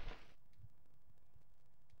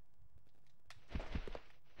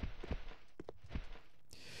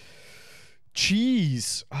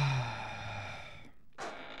 Jeez.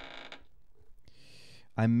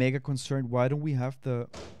 I'm mega concerned. Why don't we have the...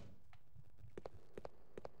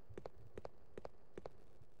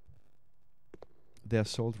 the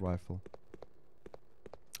assault rifle?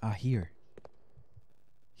 Ah, here.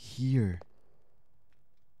 Here.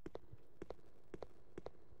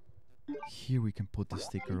 Here we can put the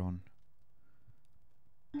sticker on.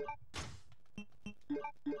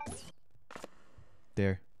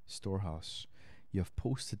 There. Storehouse. You have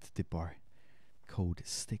posted the bar code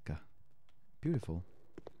sticker. Beautiful.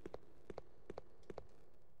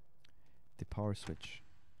 The power switch.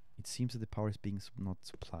 It seems that the power is being not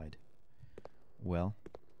supplied. Well,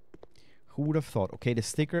 who would have thought? Okay, the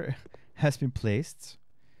sticker has been placed.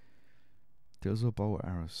 There's a bow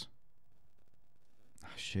arrows. Ah,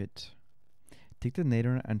 shit. Take the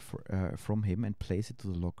detonator and from him and place it to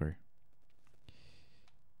the locker.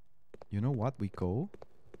 You know what? We go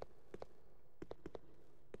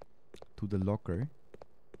to the locker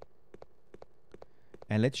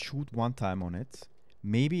And let's shoot one time on it.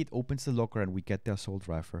 Maybe it opens the locker and we get the assault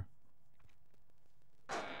rifle.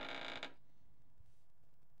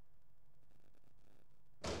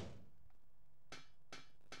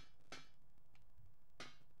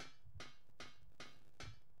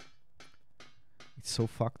 It's so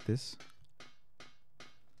fucked, this.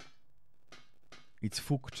 It's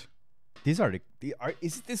fucked. These are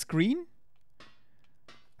is this green?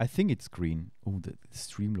 I think it's green. Oh, the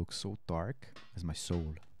stream looks so dark as my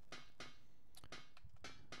soul.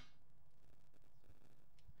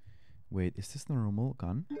 Wait, is this the normal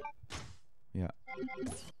gun? Yeah.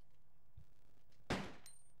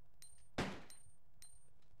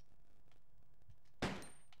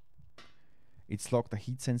 It's locked. A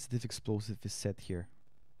heat-sensitive explosive is set here.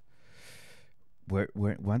 When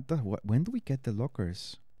do we get the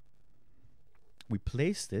lockers? We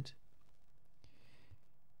placed it.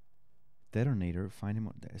 Detonator. Find him.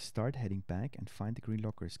 Start heading back and find the green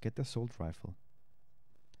lockers. Get the assault rifle.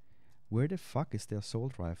 Where the fuck is the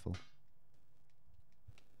assault rifle?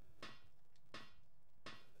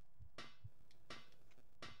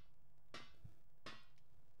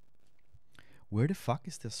 Where the fuck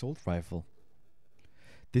is the assault rifle?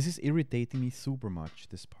 This is irritating me super much,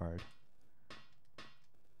 this part.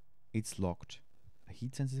 It's locked. A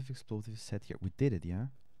heat-sensitive explosive is set here. We did it, yeah?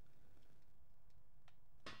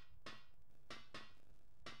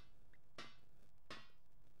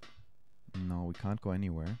 No, we can't go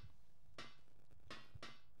anywhere.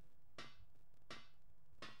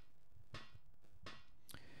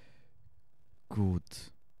 Good.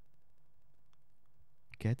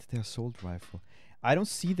 Get the assault rifle. I don't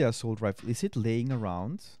see the assault rifle. Is it laying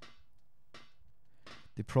around?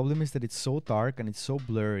 The problem is that it's so dark and it's so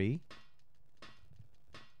blurry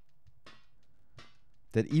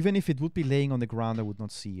that even if it would be laying on the ground, I would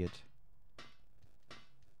not see it.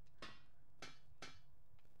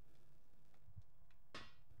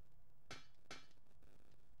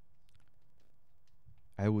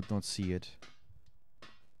 I would not see it.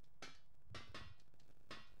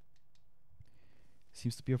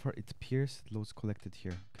 Seems to be of her. It appears loads collected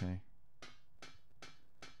here. Okay.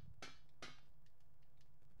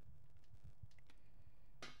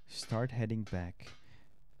 Start heading back.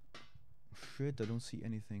 Shit, I don't see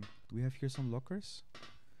anything. Do we have here some lockers?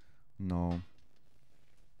 No.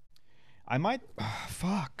 I might.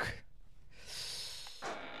 Fuck.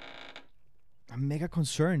 I'm mega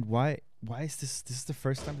concerned. Why is this? This is the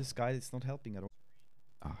first time this guy is not helping at all.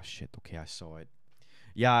 Ah, shit. Okay, I saw it.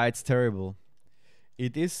 Yeah, it's terrible.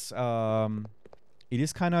 It is kind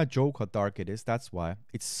of a joke how dark it is. That's why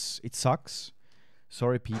it sucks.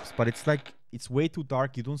 Sorry, peeps, but it's like it's way too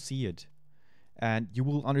dark. You don't see it, and you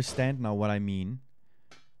will understand now what I mean.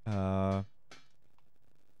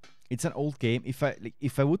 It's an old game. If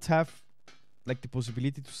I would have like the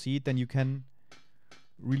possibility to see it, then you can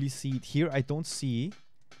really see it. Here, I don't see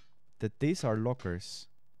that these are lockers.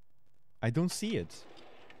 I don't see it,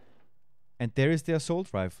 and there is the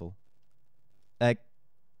assault rifle. Like,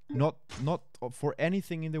 not for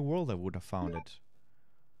anything in the world I would have found it.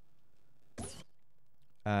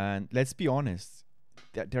 And let's be honest,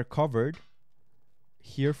 they're covered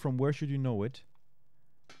here. From where should you know it?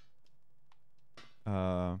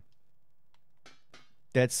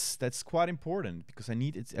 That's quite important because I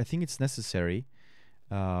need it. I think it's necessary.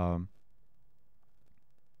 Yeah,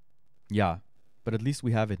 but at least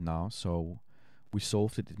we have it now, so we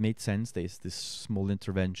solved it. It made sense. There's this small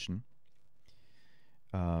intervention.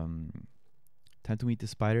 Time to meet the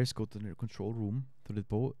spiders. Go to the control room. To the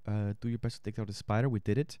bow. Do your best to take out the spider. We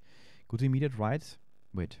did it. Go to immediate right.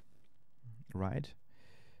 Wait. Right.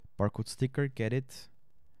 Barcode sticker. Get it.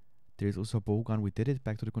 There's also a bow gun. We did it.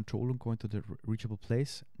 Back to the control room. Going to the reachable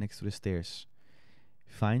place next to the stairs.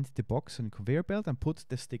 Find the box on the conveyor belt and put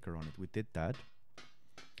the sticker on it. We did that.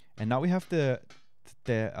 And now we have the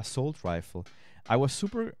assault rifle. I was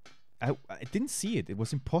super. I didn't see it. It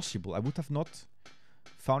was impossible. I would have not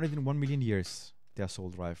found it in 1 million years, the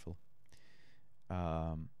assault rifle.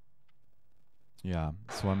 Yeah,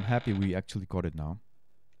 so I'm happy we actually got it now.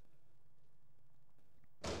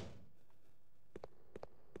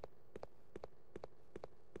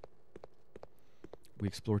 We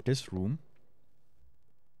explored this room.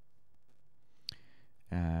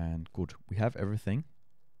 And good, we have everything.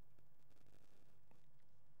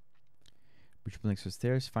 Reach next to the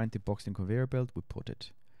stairs, find the box in conveyor belt, we put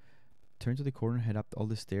it. Turn to the corner, head up all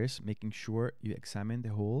the stairs, making sure you examine the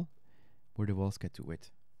hole where the walls get to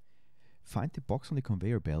it. Find the box on the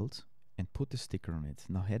conveyor belt and put the sticker on it.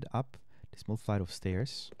 Now head up the small flight of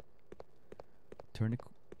stairs. Turn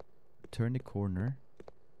the corner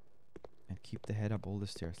and keep the head up all the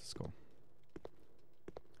stairs. Let's go.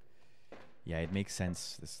 Yeah, it makes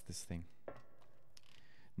sense, this thing.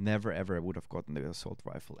 Never ever would have gotten the assault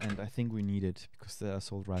rifle, and I think we need it because the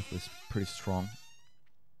assault rifle is pretty strong.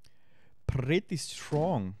 Pretty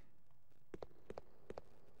strong.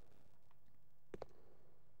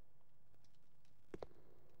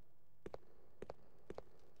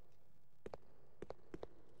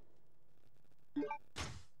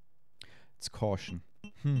 It's caution.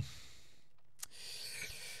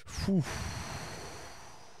 Phew.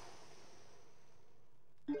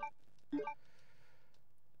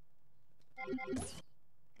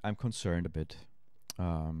 I'm concerned a bit.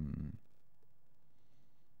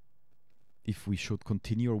 If we should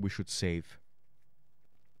continue or we should save.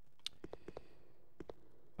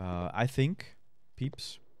 I think,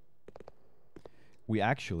 peeps, we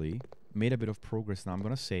actually made a bit of progress now. I'm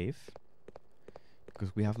gonna save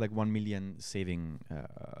because we have like 1 million saving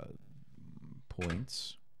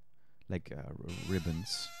points, like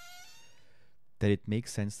ribbons, that it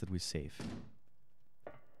makes sense that we save.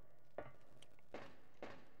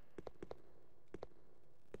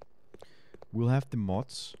 We'll have the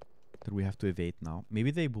mods that we have to evade now.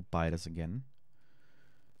 Maybe they will bite us again.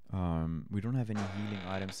 We don't have any healing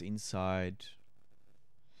items inside.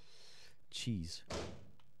 Jeez.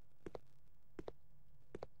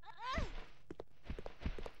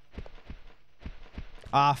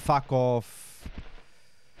 Ah, fuck off.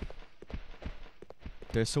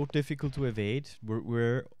 They're so difficult to evade.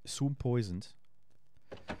 We're soon poisoned.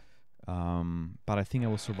 But I think I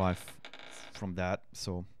will survive from that,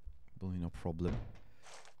 so will be no problem.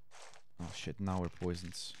 Oh shit, now we're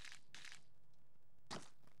poisoned.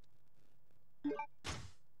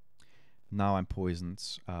 Now I'm poisoned.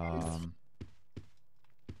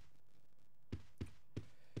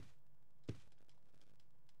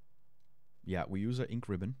 Yeah, we use our ink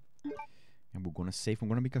ribbon. And we're gonna save. I'm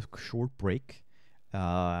gonna make a short break.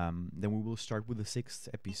 Then we will start with the 6th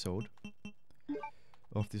episode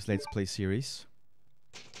of this Let's Play series.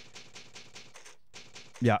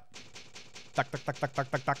 Yeah. Tack, tack, tack, tack,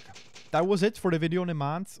 tack, tack, tack. That was it for the video on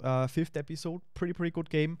demand. 5th episode. Pretty good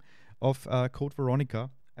game of Code Veronica.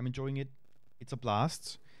 I'm enjoying it. It's a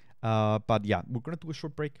blast. But yeah, we're gonna do a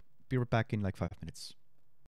short break. Be right back in like 5 minutes.